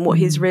heads, and what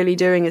he's really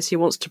doing is he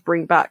wants to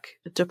bring back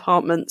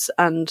departments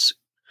and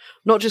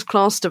not just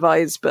class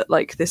divides, but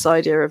this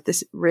idea of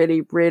this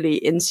really, really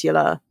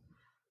insular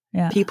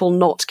people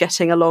not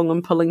getting along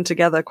and pulling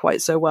together quite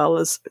so well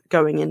as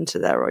going into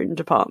their own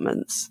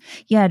departments.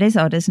 Yeah, it is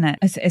odd, isn't it?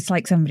 It's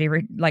like somebody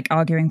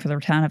arguing for the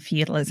return of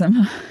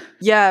feudalism.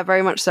 Yeah,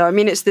 very much so. I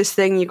mean, it's this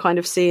thing you kind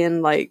of see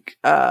in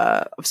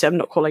obviously I'm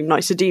not calling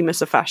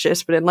Nicodemus a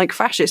fascist, but in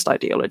fascist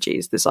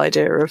ideologies, this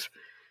idea of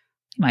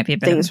he might be a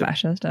bit of a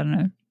fascist, I don't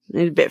know.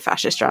 A bit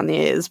fascist around the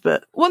ears.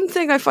 But one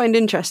thing I find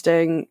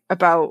interesting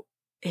about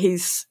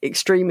his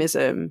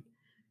extremism,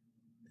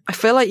 I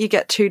feel like you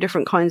get two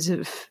different kinds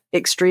of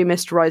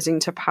extremist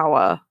rising to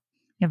power.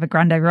 You have a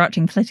grand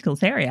overarching political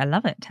theory. I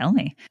love it. Tell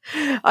me.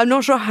 I'm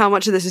not sure how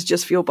much of this is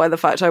just fueled by the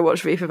fact I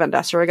watched V for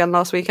Vendetta again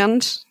last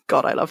weekend.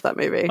 God, I love that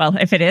movie. Well,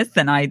 if it is,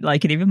 then I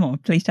like it even more.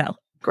 Please tell.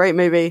 Great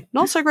movie.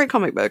 Not so great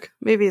comic book.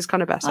 Movie is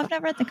kind of better. I've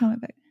never read the comic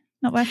book.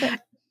 Not worth it.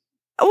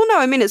 Oh, no,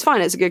 I mean, it's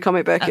fine. It's a good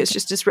comic book. Okay. It's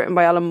just written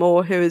by Alan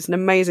Moore, who is an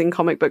amazing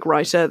comic book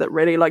writer that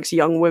really likes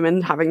young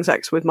women having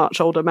sex with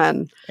much older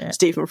men. Yeah.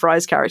 Stephen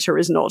Fry's character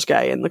is not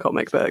gay in the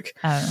comic book.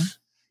 Oh.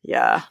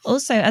 Yeah.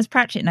 Also, as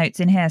Pratchett notes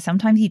in here,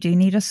 sometimes you do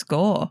need a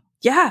score.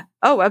 Yeah.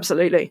 Oh,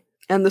 absolutely.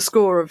 And the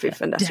score of V for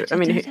Vendetta. I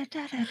mean,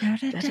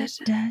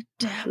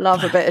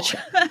 love a bit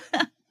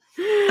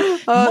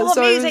of... More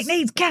music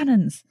needs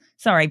cannons.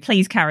 Sorry,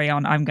 please carry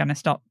on. I'm going to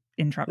stop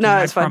interrupting. No,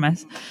 it's fine.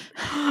 Promise.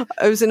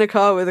 I was in a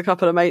car with a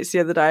couple of mates the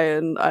other day,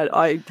 and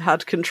I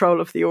had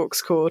control of the aux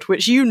cord,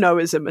 which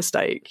is a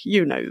mistake.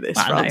 You know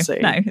this,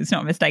 Francine. No, it's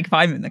not a mistake if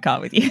I'm in the car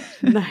with you.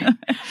 No.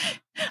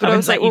 But I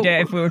would let you do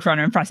it if we were trying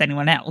to impress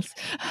anyone else.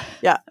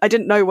 Yeah, I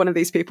didn't know one of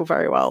these people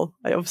very well.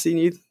 I obviously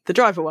knew the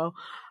driver well.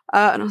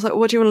 And I was like,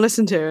 what do you want to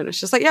listen to? And it's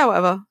just like, yeah,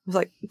 whatever. I was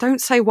like,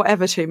 don't say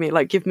whatever to me.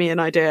 Give me an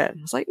idea. And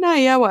I was like, no,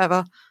 yeah,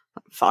 whatever.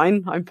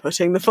 Fine, I'm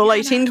putting the full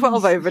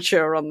 1812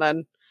 overture on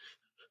then.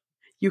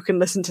 You can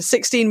listen to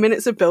 16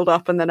 minutes of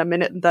build-up and then 1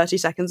 minute and 30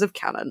 seconds of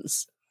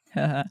cannons.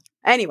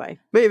 Anyway,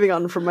 moving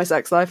on from my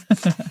sex life.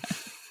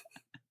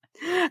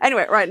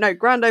 Anyway, right, no,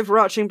 grand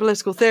overarching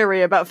political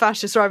theory about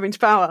fascists rising to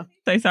power.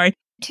 So sorry.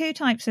 2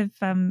 types of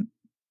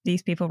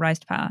these people rise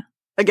to power.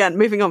 Again,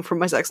 moving on from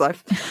my sex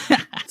life.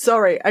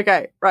 Sorry,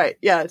 okay, right,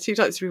 yeah, 2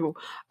 types of people.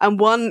 And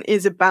one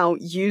is about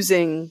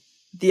using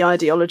the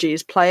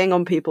ideologies, playing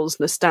on people's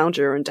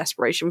nostalgia and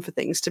desperation for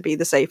things to be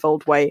the safe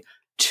old way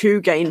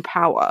to gain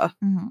power.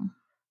 Mm-hmm.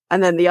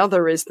 And then the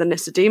other is the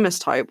Nicodemus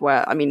type,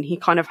 where, I mean, he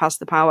kind of has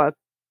the power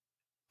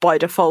by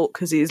default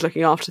because he's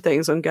looking after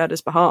things on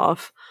Gerda's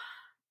behalf,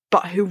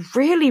 but who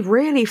really,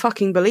 really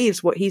fucking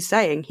believes what he's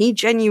saying. He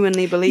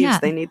genuinely believes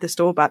they need the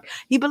store back.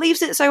 He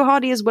believes it so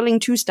hard he is willing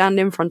to stand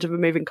in front of a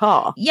moving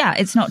car. Yeah,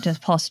 it's not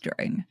just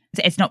posturing.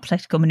 It's not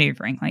political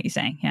maneuvering, like you're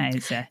saying.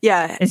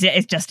 Yeah,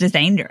 it's just as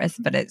dangerous,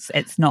 but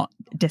it's not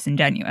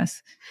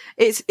disingenuous.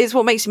 It's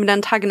what makes him an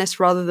antagonist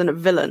rather than a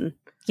villain.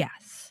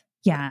 Yes.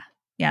 Yeah.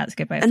 Yeah, that's a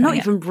good way of and putting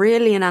not even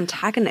really an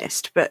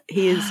antagonist, but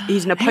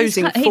he's an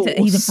opposing force.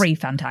 He's a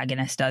brief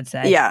antagonist, I'd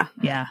say. Yeah.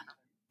 Yeah.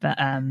 But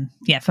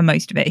yeah, for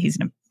most of it, he's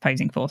an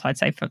opposing force. I'd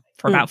say for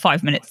about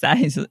 5 minutes there,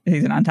 he's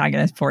an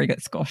antagonist before he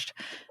gets squashed.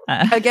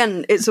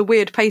 Again, it's a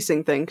weird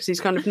pacing thing because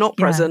he's kind of not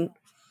present.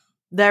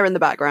 There in the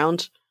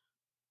background,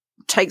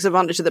 takes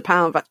advantage of the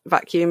power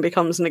vacuum,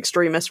 becomes an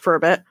extremist for a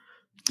bit,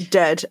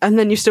 dead, and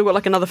then you've still got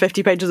like another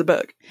 50 pages of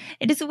book.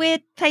 It is a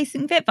weird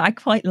pacing bit, but I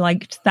quite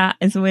liked that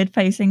as a weird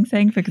pacing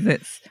thing because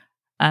it's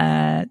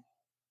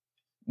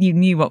you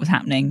knew what was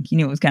happening, you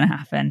knew what was going to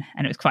happen,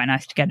 and it was quite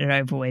nice to get it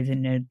over with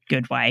in a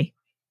good way.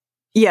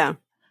 Yeah.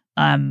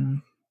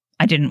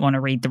 I didn't want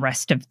to read the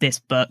rest of this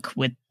book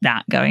with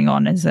that going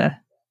on as a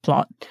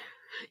plot.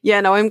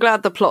 Yeah, no, I'm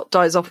glad the plot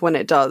dies off when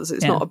it does.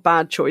 It's not a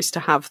bad choice to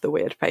have the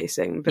weird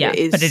pacing, but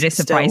it is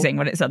surprising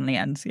when it suddenly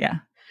ends, yeah.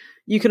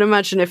 You can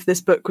imagine if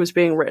this book was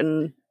being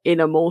written in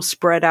a more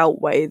spread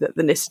out way that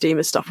the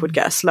Nystadema stuff would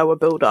get a slower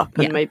build up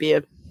and maybe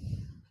a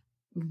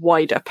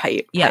wider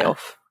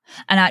payoff.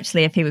 And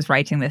actually, if he was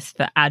writing this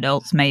for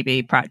adults,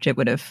 maybe Pratchett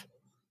would have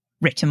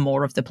written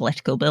more of the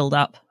political build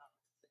up.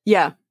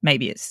 Yeah.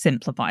 Maybe it's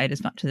simplified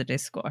as much as it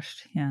is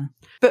squashed. Yeah.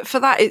 But for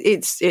that,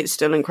 it's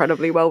still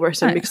incredibly well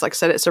written because, like I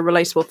said, it's a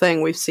relatable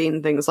thing. We've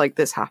seen things like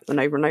this happen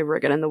over and over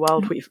again in the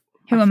world.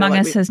 Who among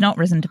us has not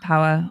risen to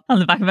power on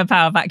the back of a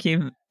power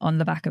vacuum, on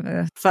the back of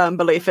a... Firm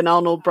belief in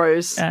Arnold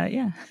Bros.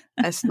 Yeah.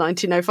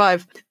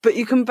 S1905. But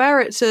you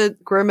compare it to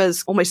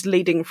Grimmer's almost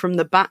leading from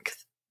the back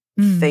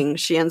thing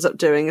she ends up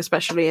doing,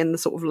 especially in the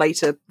sort of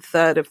later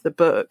third of the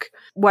book,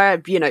 where,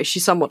 you know,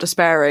 she's somewhat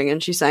despairing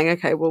and she's saying,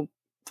 okay, well,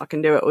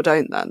 fucking do it or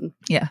don't then.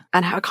 Yeah.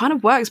 And how it kind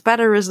of works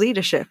better as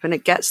leadership and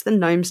it gets the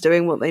gnomes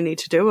doing what they need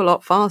to do a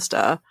lot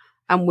faster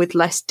and with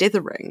less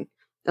dithering.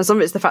 And some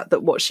of it's the fact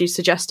that what she's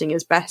suggesting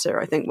is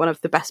better. I think one of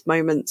the best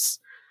moments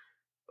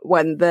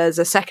when there's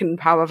a second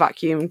power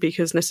vacuum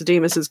because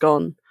Nystedemus is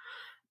gone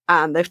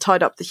and they've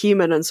tied up the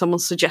human and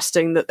someone's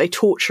suggesting that they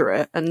torture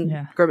it and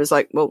Grimmer's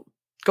like, well,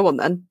 go on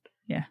then.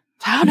 Yeah.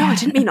 Oh no, I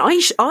didn't mean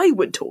I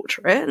would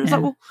torture it. And it's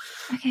like, well,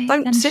 okay,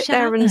 don't sit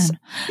there and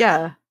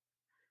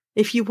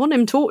if you want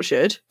him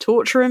tortured,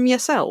 torture him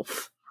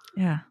yourself.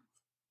 Yeah.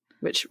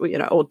 Which, you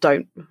know, or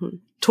don't.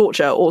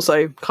 Torture,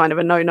 also kind of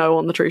a no-no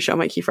on the Truth Shall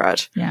Make You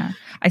Fret. Yeah.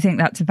 I think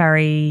that's a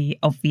very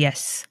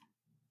obvious,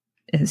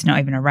 it's not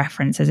even a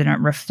reference, it's a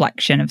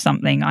reflection of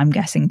something I'm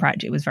guessing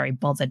Pratchett was very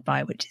bothered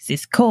by, which is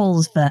this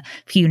calls for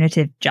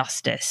punitive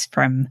justice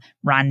from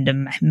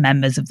random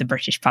members of the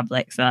British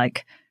public. So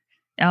like,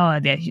 oh,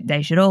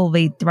 they should all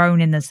be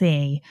thrown in the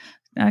sea.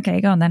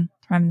 Okay, go on then,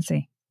 throw them in the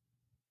sea.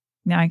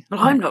 No, well,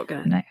 I'm not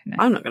gonna. No.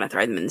 I'm not gonna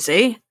throw them in the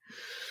sea.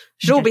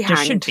 Should all be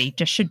hanged.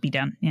 Should be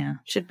done. Yeah,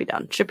 should be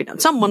done.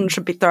 Someone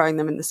should be throwing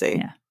them in the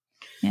sea.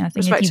 Yeah. I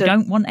think if you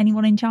don't want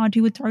anyone in charge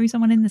who would throw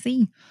someone in the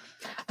sea.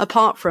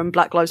 Apart from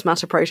Black Lives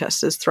Matter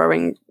protesters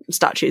throwing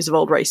statues of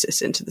old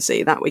racists into the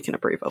sea, that we can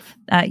approve of.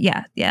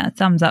 Yeah.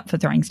 Thumbs up for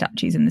throwing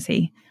statues in the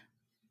sea.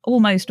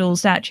 Almost all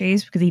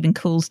statues, because even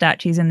cool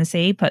statues in the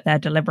sea put there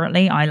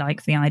deliberately. I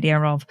like the idea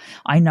of,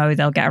 I know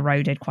they'll get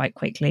eroded quite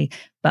quickly,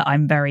 but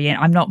I'm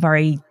not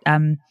very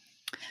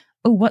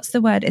what's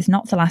the word? It's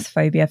not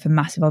thalassophobia for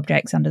massive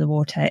objects under the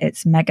water.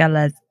 It's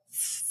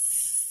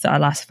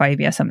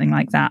megalithalassophobia, something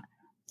like that.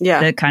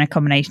 Yeah. The kind of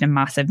combination of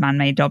massive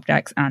man-made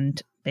objects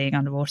and being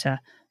underwater.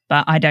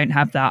 But I don't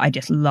have that. I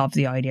just love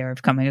the idea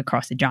of coming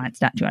across a giant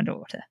statue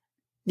underwater.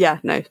 Yeah,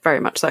 no, very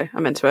much so.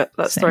 I'm into it.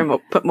 Let's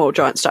put more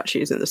giant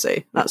statues in the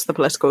sea. That's the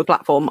political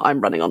platform I'm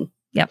running on.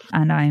 Yep,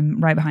 and I'm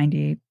right behind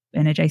you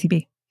in a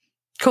JCB.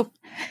 Cool.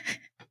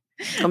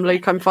 I'm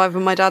Luke, I'm 5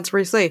 and my dad's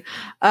Bruce Lee.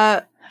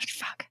 Fuck.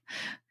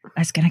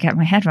 It's going to get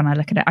my head when I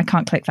look at it. I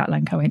can't click that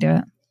link. I won't do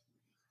it.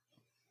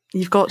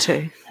 You've got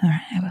to. All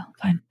right, I will.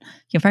 Fine.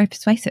 You're very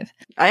persuasive.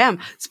 I am.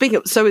 Speaking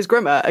of, so is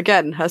Grimmer.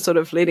 Again, her sort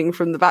of leading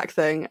from the back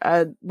thing.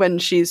 When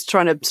she's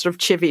trying to sort of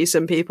chivvy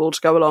some people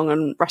to go along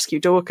and rescue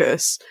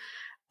Dorcas,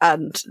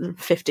 and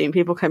 15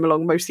 people came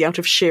along mostly out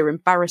of sheer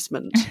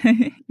embarrassment.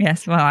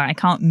 Yes, well, I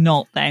can't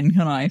not then,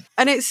 can I?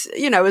 And it's,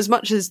 you know, as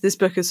much as this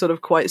book is sort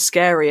of quite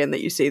scary and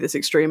that you see this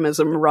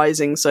extremism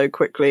rising so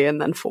quickly and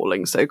then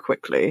falling so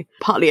quickly,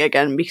 partly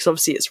again because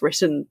obviously it's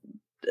written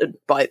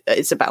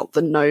it's about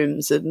the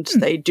gnomes and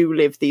they do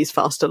live these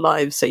faster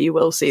lives, so you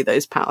will see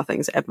those power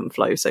things ebb and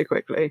flow so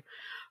quickly.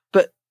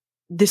 But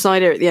this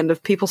idea at the end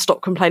of people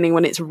stop complaining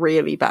when it's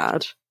really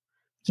bad.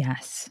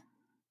 Yes.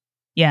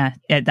 Yeah,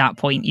 at that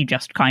point you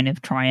just kind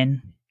of try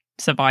and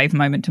survive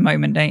moment to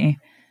moment, don't you?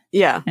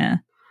 Yeah. Yeah.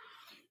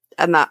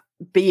 And that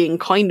being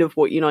kind of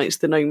what unites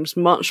the gnomes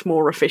much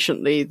more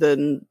efficiently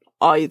than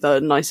either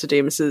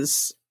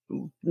Nystedemus's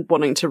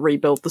wanting to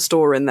rebuild the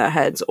store in their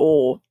heads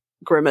or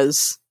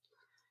Grimmer's,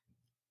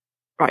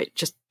 right,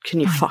 just can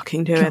you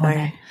fucking do it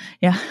though?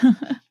 Yeah.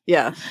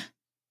 Yeah.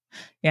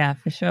 Yeah,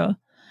 for sure.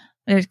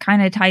 It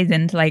kind of ties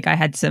into, like, I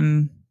had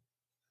some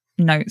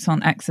notes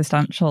on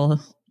existential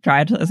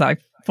dread, as I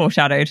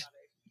foreshadowed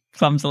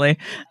clumsily,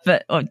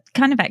 but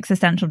kind of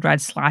existential dread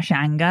 /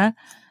 anger.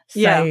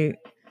 So,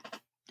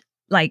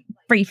 like,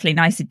 briefly,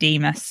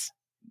 Nystedemus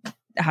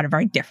had a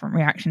very different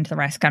reaction to the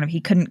rest. Kind of, he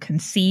couldn't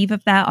conceive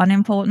of their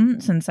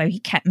unimportance, and so he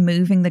kept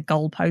moving the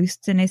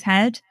goalposts in his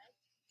head.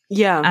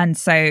 Yeah. And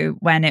so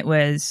when it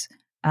was,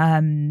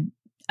 when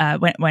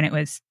it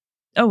was,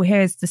 oh,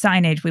 here's the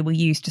signage we will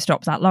use to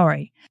stop that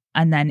lorry.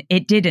 And then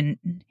it didn't.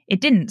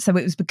 So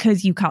it was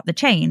because you cut the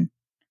chain,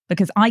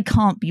 because I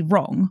can't be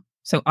wrong.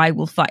 So I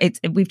will fight.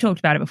 We've talked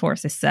about it before.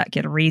 It's this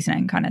circular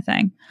reasoning kind of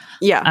thing.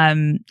 Yeah.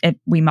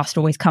 We must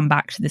always come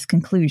back to this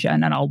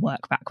conclusion, and I'll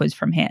work backwards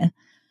from here.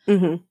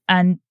 Mm-hmm.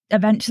 And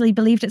eventually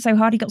believed it so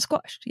hard he got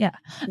squashed. Yeah.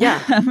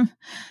 Yeah.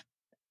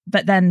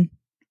 But then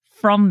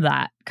from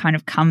that kind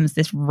of comes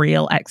this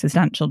real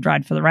existential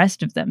dread for the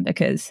rest of them,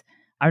 because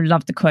I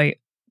love the quote,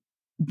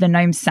 "The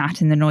gnomes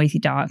sat in the noisy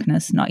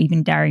darkness, not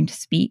even daring to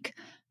speak,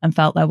 and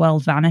felt their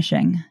world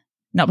vanishing,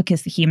 not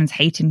because the humans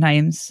hated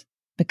gnomes,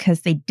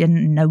 because they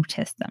didn't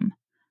notice them."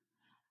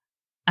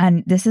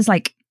 And this is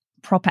like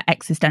proper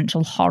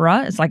existential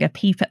horror. It's like a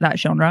peep at that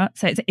genre.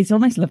 So it's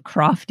almost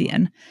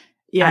Lovecraftian.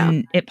 Yeah.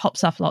 And it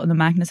pops up a lot in the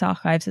Magnus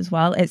archives as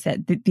well. It's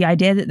that the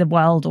idea that the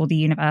world or the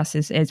universe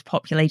is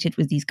populated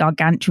with these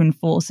gargantuan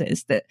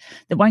forces that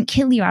won't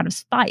kill you out of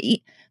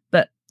spite,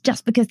 but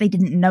just because they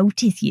didn't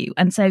notice you.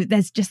 And so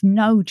there's just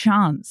no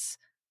chance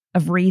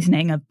of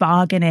reasoning, of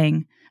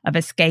bargaining, of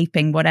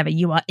escaping, whatever.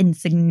 You are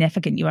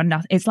insignificant. You are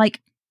nothing. It's like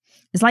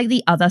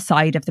the other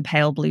side of the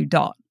pale blue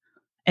dot.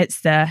 It's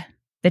the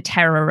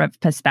terror of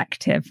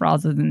perspective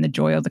rather than the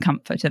joy or the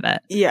comfort of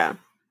it. Yeah.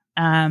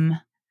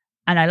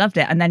 And I loved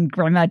it. And then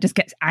Grimmer just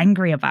gets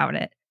angry about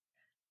it.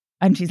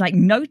 And she's like,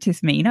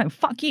 notice me. No,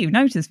 fuck you.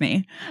 Notice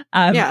me.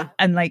 Yeah.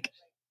 And like,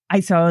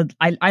 I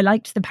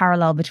liked the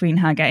parallel between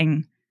her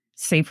getting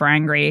super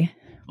angry,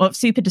 well,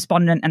 super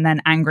despondent, and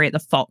then angry at the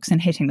fox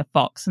and hitting the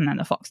fox. And then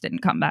the fox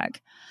didn't come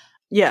back.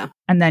 Yeah.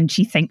 And then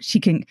she thinks she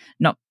can,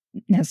 not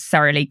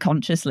necessarily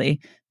consciously,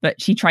 but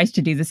she tries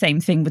to do the same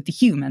thing with the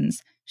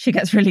humans. She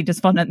gets really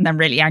despondent and then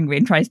really angry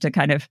and tries to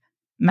kind of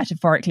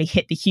metaphorically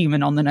hit the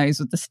human on the nose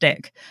with the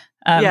stick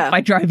by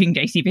driving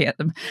JCB at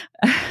them,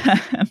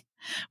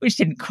 which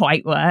didn't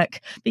quite work.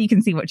 But you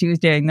can see what she was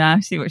doing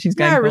there, see what she's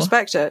going for. Yeah, I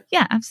respect it.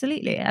 Yeah,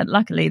 absolutely. And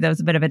luckily, there was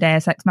a bit of a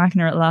Deus Ex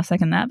Machina at the last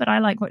second there, but I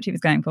like what she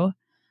was going for.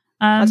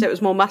 I'd say it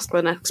was more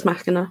masculine Ex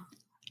Machina.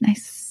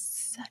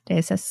 Nice.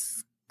 Deus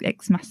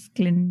Ex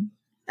Masculine.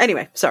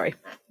 Anyway, sorry.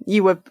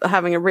 You were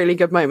having a really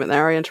good moment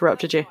there. I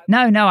interrupted you. No,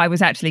 I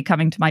was actually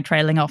coming to my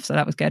trailing off, so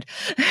that was good.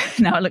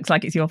 Now it looks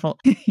like it's your fault.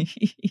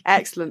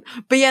 Excellent.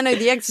 But yeah, no,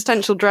 the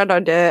existential dread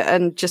idea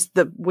and just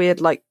the weird,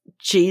 like,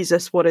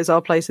 Jesus, what is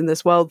our place in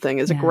this world thing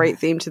is a great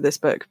theme to this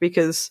book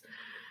because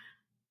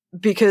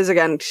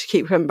again, to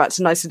keep coming back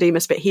to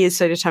Nicodemus, but he is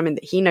so determined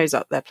that he knows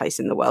up their place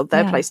in the world.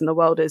 Their place in the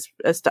world is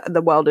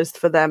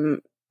for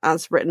them,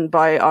 as written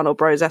by Arnold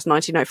Brozes,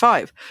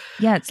 1905.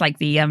 Yeah, it's like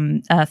the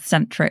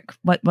Earth-centric,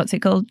 what's it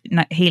called?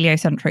 No,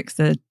 heliocentric's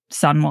the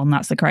sun one,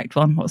 that's the correct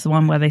one. What's the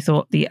one where they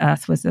thought the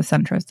Earth was the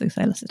centre of the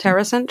solar system?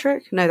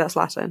 Terracentric? No, that's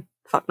Latin.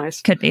 Fuck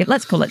knows. Could be.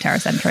 Let's call it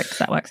terracentric, because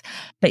that works.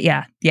 But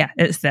yeah,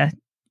 it's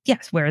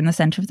yes, we're in the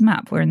centre of the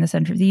map. We're in the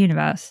centre of the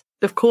universe.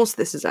 Of course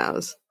this is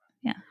ours.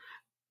 Yeah.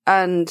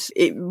 And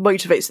it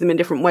motivates them in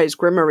different ways.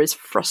 Grimmer is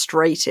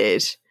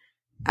frustrated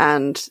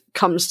and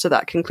comes to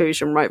that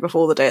conclusion right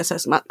before the Deus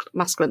Ex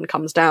Masculine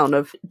comes down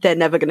of they're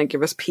never going to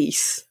give us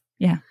peace.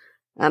 Yeah.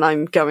 And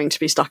I'm going to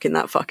be stuck in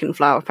that fucking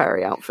Flower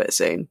Fairy outfit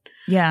soon.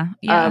 Yeah.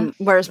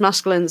 Whereas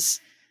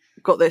Masculine's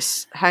got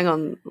this, hang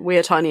on, we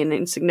are tiny and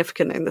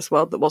insignificant in this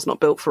world that was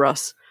not built for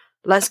us.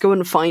 Let's go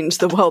and find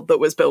the world that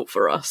was built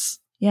for us.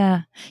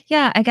 Yeah.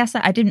 Yeah, I guess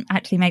that I didn't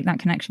actually make that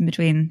connection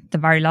between the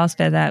very last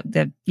bit that,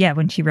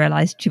 when she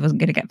realised she wasn't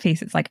going to get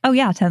peace, it's like, oh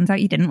yeah, turns out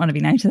you didn't want to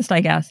be noticed,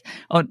 I guess.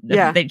 Or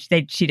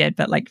she did,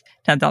 but like,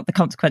 turns out the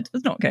consequence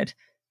was not good.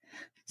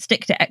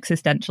 Stick to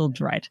existential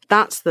dread.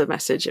 That's the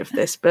message of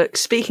this book.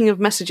 Speaking of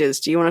messages,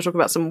 do you want to talk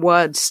about some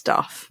word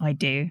stuff? I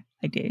do.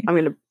 I'm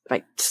going to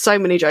make so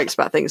many jokes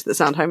about things that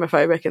sound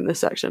homophobic in this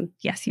section.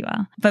 Yes, you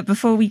are. But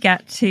before we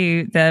get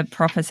to the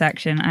proper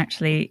section,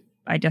 actually,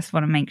 I just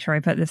want to make sure I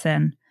put this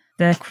in.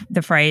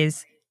 The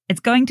phrase,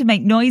 "it's going to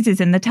make noises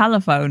in the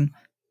telephone,"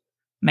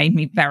 made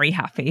me very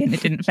happy, and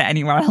it didn't fit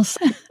anywhere else.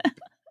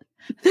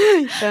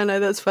 Yeah, no,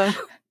 that's fair.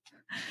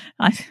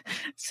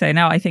 So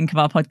now I think of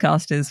our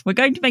podcast as, we're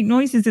going to make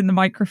noises in the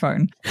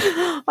microphone.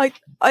 I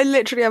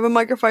literally have a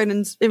microphone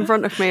in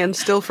front of me, and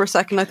still for a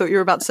second I thought you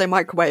were about to say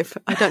microwave.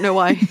 I don't know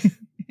why.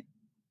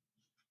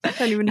 I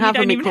don't even have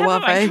a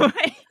microwave.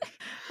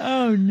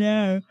 Oh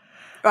no.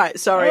 Right,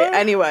 sorry.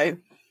 Anyway.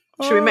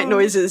 Should we make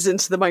noises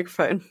into the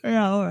microphone?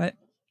 Yeah, all right.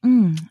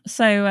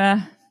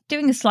 So,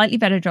 doing a slightly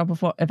better job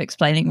of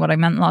explaining what I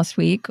meant last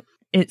week,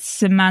 it's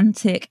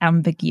semantic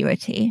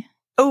ambiguity.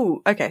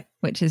 Oh, okay.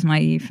 Which is my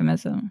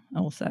euphemism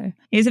also.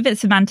 He's a bit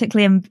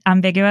semantically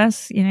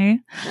ambiguous, you know?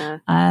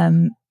 Yeah.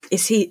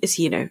 Is he,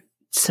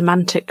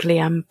 semantically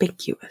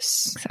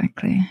ambiguous?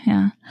 Exactly,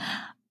 yeah.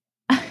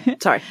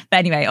 Sorry. But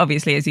anyway,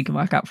 obviously, as you can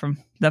work out from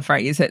the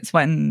phrase, it's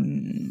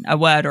when a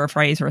word or a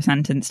phrase or a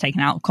sentence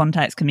taken out of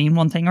context can mean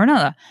one thing or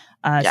another.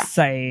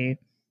 So, an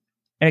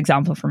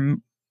example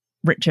from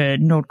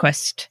Richard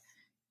Nordquist,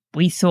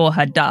 "we saw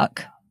her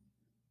duck."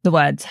 The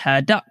words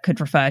 "her duck"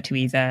 could refer to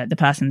either the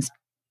person's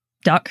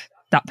duck,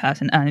 that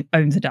person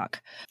owns a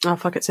duck. Oh,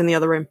 fuck, it's in the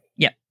other room.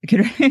 Yep.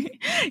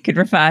 Could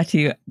refer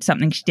to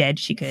something she did,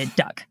 she could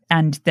duck.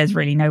 And there's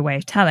really no way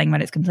of telling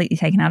when it's completely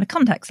taken out of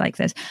context like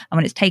this. And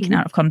when it's taken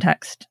out of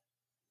context,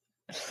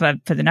 for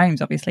the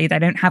gnomes, obviously, they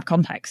don't have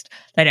context.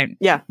 They've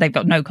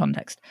got no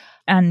context.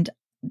 And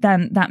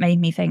then that made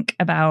me think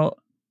about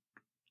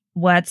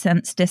word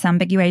sense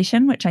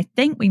disambiguation, which I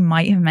think we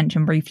might have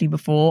mentioned briefly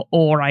before,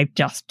 or I've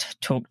just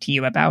talked to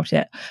you about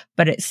it.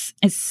 But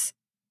it's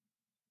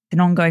an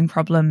ongoing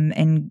problem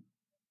in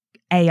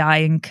AI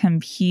and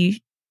computer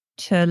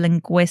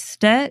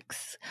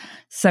linguistics.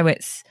 So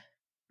it's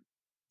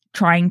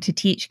trying to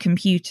teach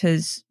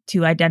computers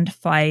to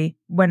identify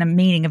when a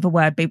meaning of a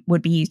word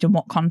would be used in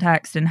what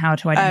context and how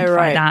to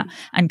identify that.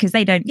 And because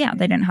they don't have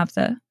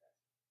the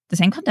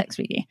same context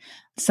with you.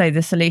 So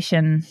the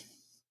solution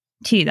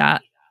to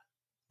that,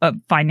 of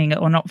finding it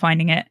or not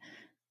finding it,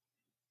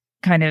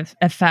 kind of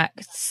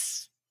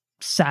affects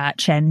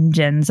search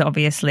engines.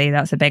 Obviously,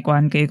 that's a big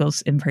one.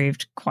 Google's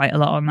improved quite a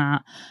lot on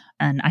that.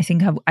 And I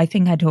think I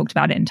talked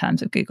about it in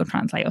terms of Google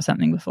Translate or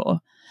something before.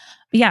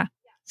 But yeah,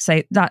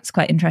 so that's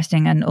quite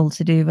interesting and all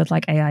to do with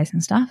like AIs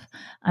and stuff.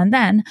 And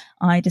then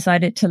I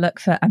decided to look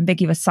for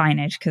ambiguous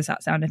signage because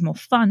that sounded more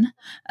fun.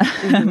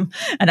 And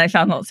I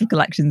found lots of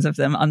collections of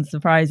them,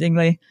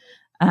 unsurprisingly.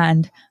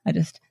 And I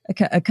just,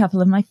 a couple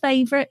of my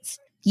favorites.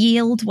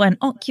 Yield when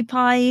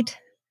occupied.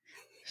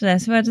 So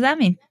what does that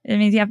mean? It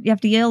means you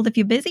have to yield if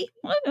you're busy.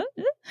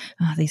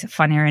 Oh, these are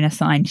funnier in a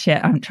sign. Shit,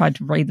 I haven't tried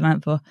to read them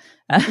out before.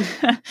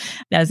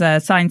 There's a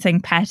sign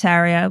saying pet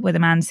area with a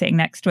man sitting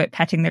next to it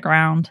petting the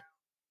ground.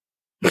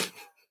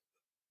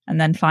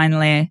 And then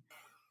finally,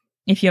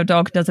 if your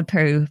dog does a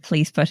poo,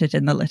 please put it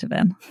in the litter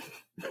bin.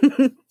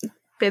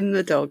 Bin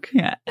the dog.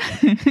 Yeah.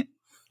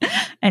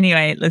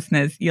 Anyway,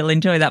 listeners, you'll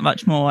enjoy that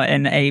much more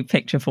in a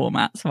picture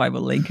format, so I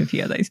will link a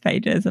few of those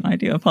pages, and I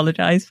do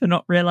apologise for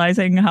not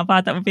realising how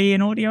bad that would be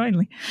in audio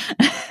only.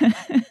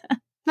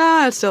 No,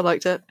 I still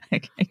liked it.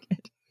 Okay,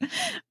 good.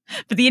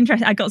 But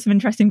I got some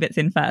interesting bits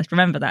in first.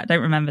 Remember that. Don't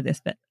remember this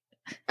bit.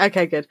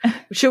 Okay, good.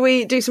 Shall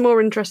we do some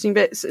more interesting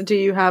bits? Do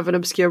you have an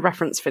obscure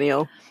reference,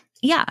 Finial?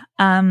 Yeah.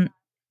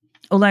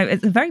 Although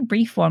it's a very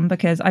brief one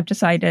because I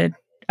decided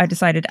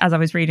as I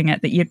was reading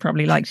it that you'd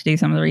probably like to do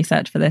some of the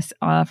research for this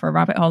for a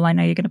rabbit hole I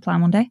know you're going to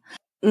plan one day.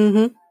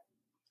 Mm-hmm.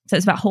 So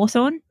it's about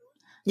hawthorn.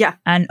 Yeah.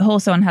 And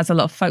hawthorn has a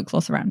lot of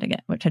folklore surrounding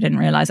it, which I didn't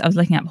realise. I was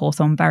looking up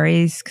hawthorn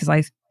berries because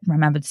I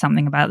remembered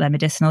something about their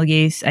medicinal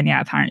use. And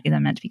yeah, apparently they're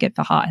meant to be good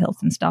for heart health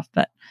and stuff,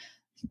 but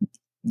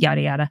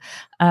yada yada.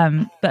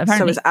 But apparently,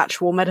 so is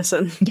actual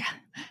medicine. Yeah.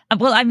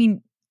 Well, I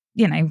mean,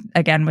 you know,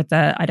 again, with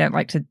I don't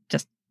like to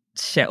just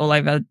shit all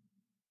over.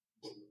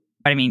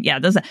 But I mean, yeah,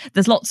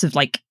 there's lots of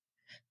like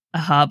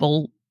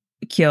herbal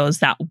cures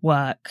that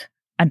work.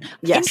 And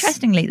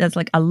interestingly, there's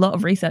like a lot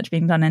of research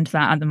being done into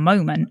that at the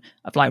moment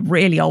of like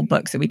really old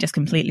books that we just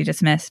completely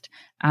dismissed.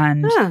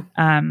 And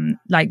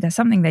like there's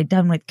something they've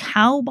done with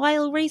cow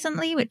bile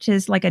recently, which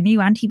is like a new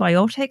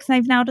antibiotic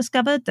they've now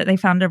discovered that they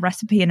found a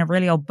recipe in a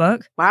really old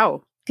book.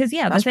 Wow. Because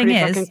yeah, that's the thing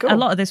is, cool. a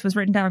lot of this was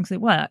written down because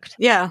it worked.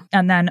 Yeah.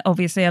 And then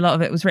obviously a lot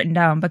of it was written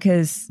down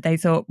because they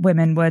thought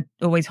women were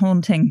always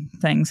haunting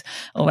things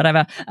or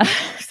whatever.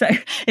 So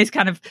it's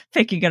kind of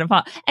picking it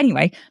apart.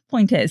 Anyway,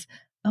 point is,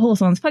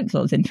 hawthorn's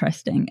folklore is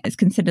interesting. It's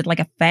considered like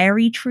a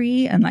fairy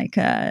tree and like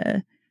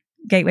a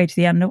gateway to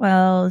the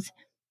underworld.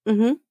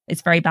 Mm-hmm.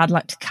 It's very bad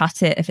luck to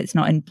cut it if it's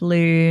not in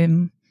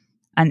bloom.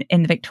 And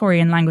in the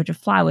Victorian language of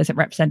flowers, it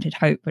represented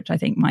hope, which I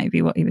think might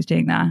be what he was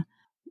doing there.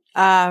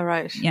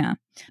 Right. Yeah.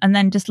 And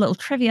then just a little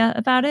trivia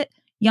about it.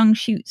 Young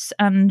shoots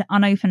and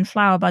unopened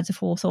flower buds of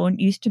hawthorn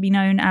used to be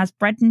known as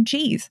bread and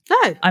cheese.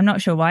 Oh. I'm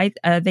not sure why.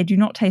 They do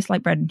not taste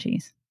like bread and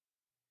cheese.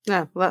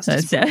 No, well,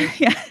 that's so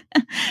yeah.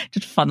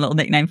 Just a fun little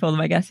nickname for them,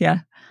 I guess. Yeah.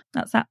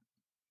 That's that.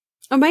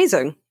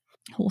 Amazing.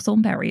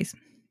 Hawthorn berries.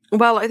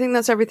 Well, I think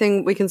that's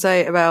everything we can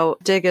say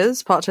about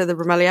Diggers, part 2 of the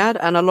Bromeliad,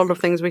 and a lot of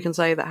things we can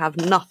say that have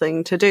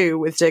nothing to do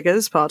with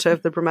Diggers, part 2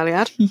 of the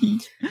Bromeliad.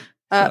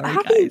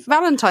 Happy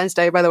Valentine's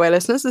Day, by the way,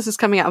 listeners. This is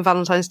coming out on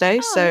Valentine's Day,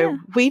 so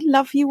we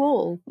love you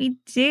all. We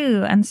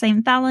do, and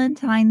St.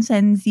 Valentine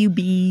sends you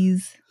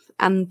bees.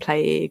 And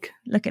plague.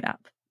 Look it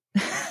up.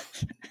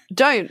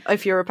 Don't,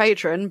 if you're a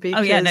patron, because...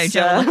 Oh yeah, no,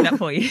 Joe, I'll look it up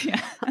for you.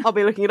 I'll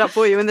be looking it up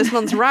for you in this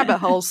month's rabbit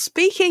hole.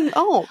 Speaking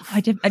of...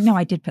 I did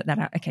put that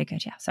out. Okay,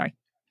 good, yeah, sorry.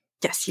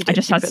 Yes, you did. I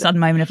just had a sudden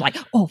moment of like,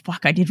 oh,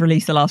 fuck, I did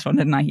release the last one,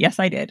 didn't I? Yes,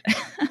 I did.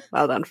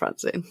 Well done,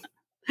 Francine.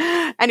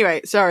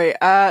 Anyway, sorry.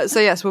 So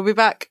yes, we'll be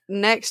back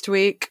next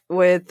week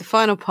with the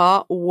final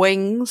part,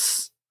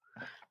 Wings,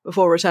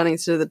 before returning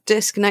to the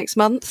disc next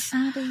month.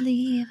 I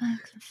believe I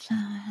can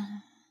fly.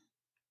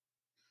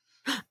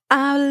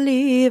 I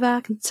believe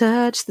I can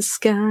touch the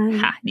sky.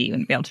 Ha, you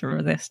wouldn't be able to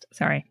resist.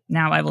 Sorry.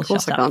 Now I will shut up.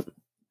 Of course I can't.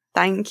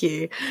 Thank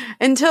you.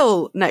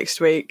 Until next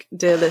week,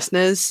 dear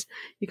listeners,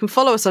 you can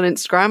follow us on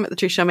Instagram at The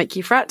Truth Shall Make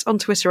You Fret, on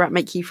Twitter at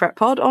Make You Fret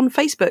Pod, on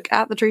Facebook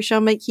at The Truth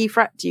Shall Make You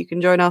Fret. You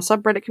can join our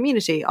subreddit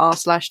community,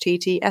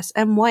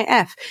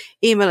 r/TTSMYF.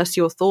 Email us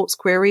your thoughts,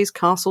 queries,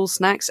 castles,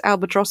 snacks,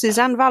 albatrosses,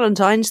 and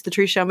valentines, The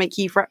Truth Shall Make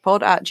You Fret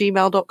Pod at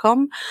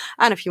gmail.com.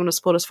 And if you want to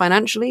support us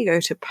financially,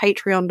 go to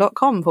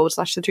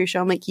patreon.com/The Truth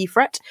Shall Make You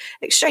Fret.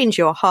 Exchange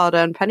your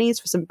hard-earned pennies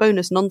for some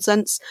bonus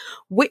nonsense,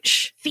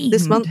 which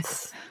this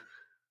month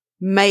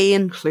may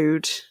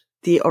include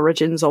the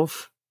origins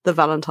of the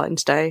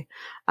Valentine's Day,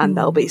 and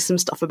there'll be some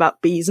stuff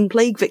about bees and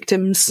plague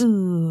victims.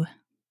 Ooh.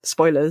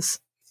 Spoilers.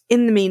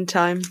 In the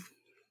meantime,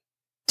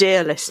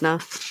 dear listener,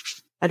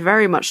 I'd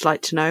very much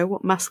like to know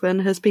what Masculine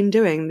has been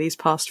doing these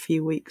past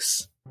few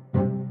weeks.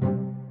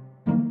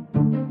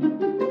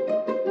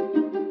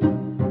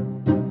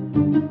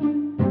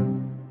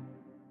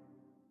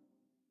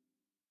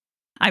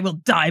 I will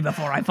die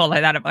before I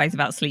follow that advice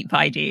about sleep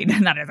hygiene.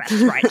 That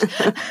is right.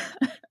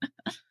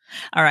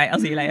 All right, I'll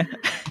see you later.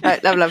 All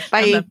right, love.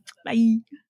 Bye. Love. Bye.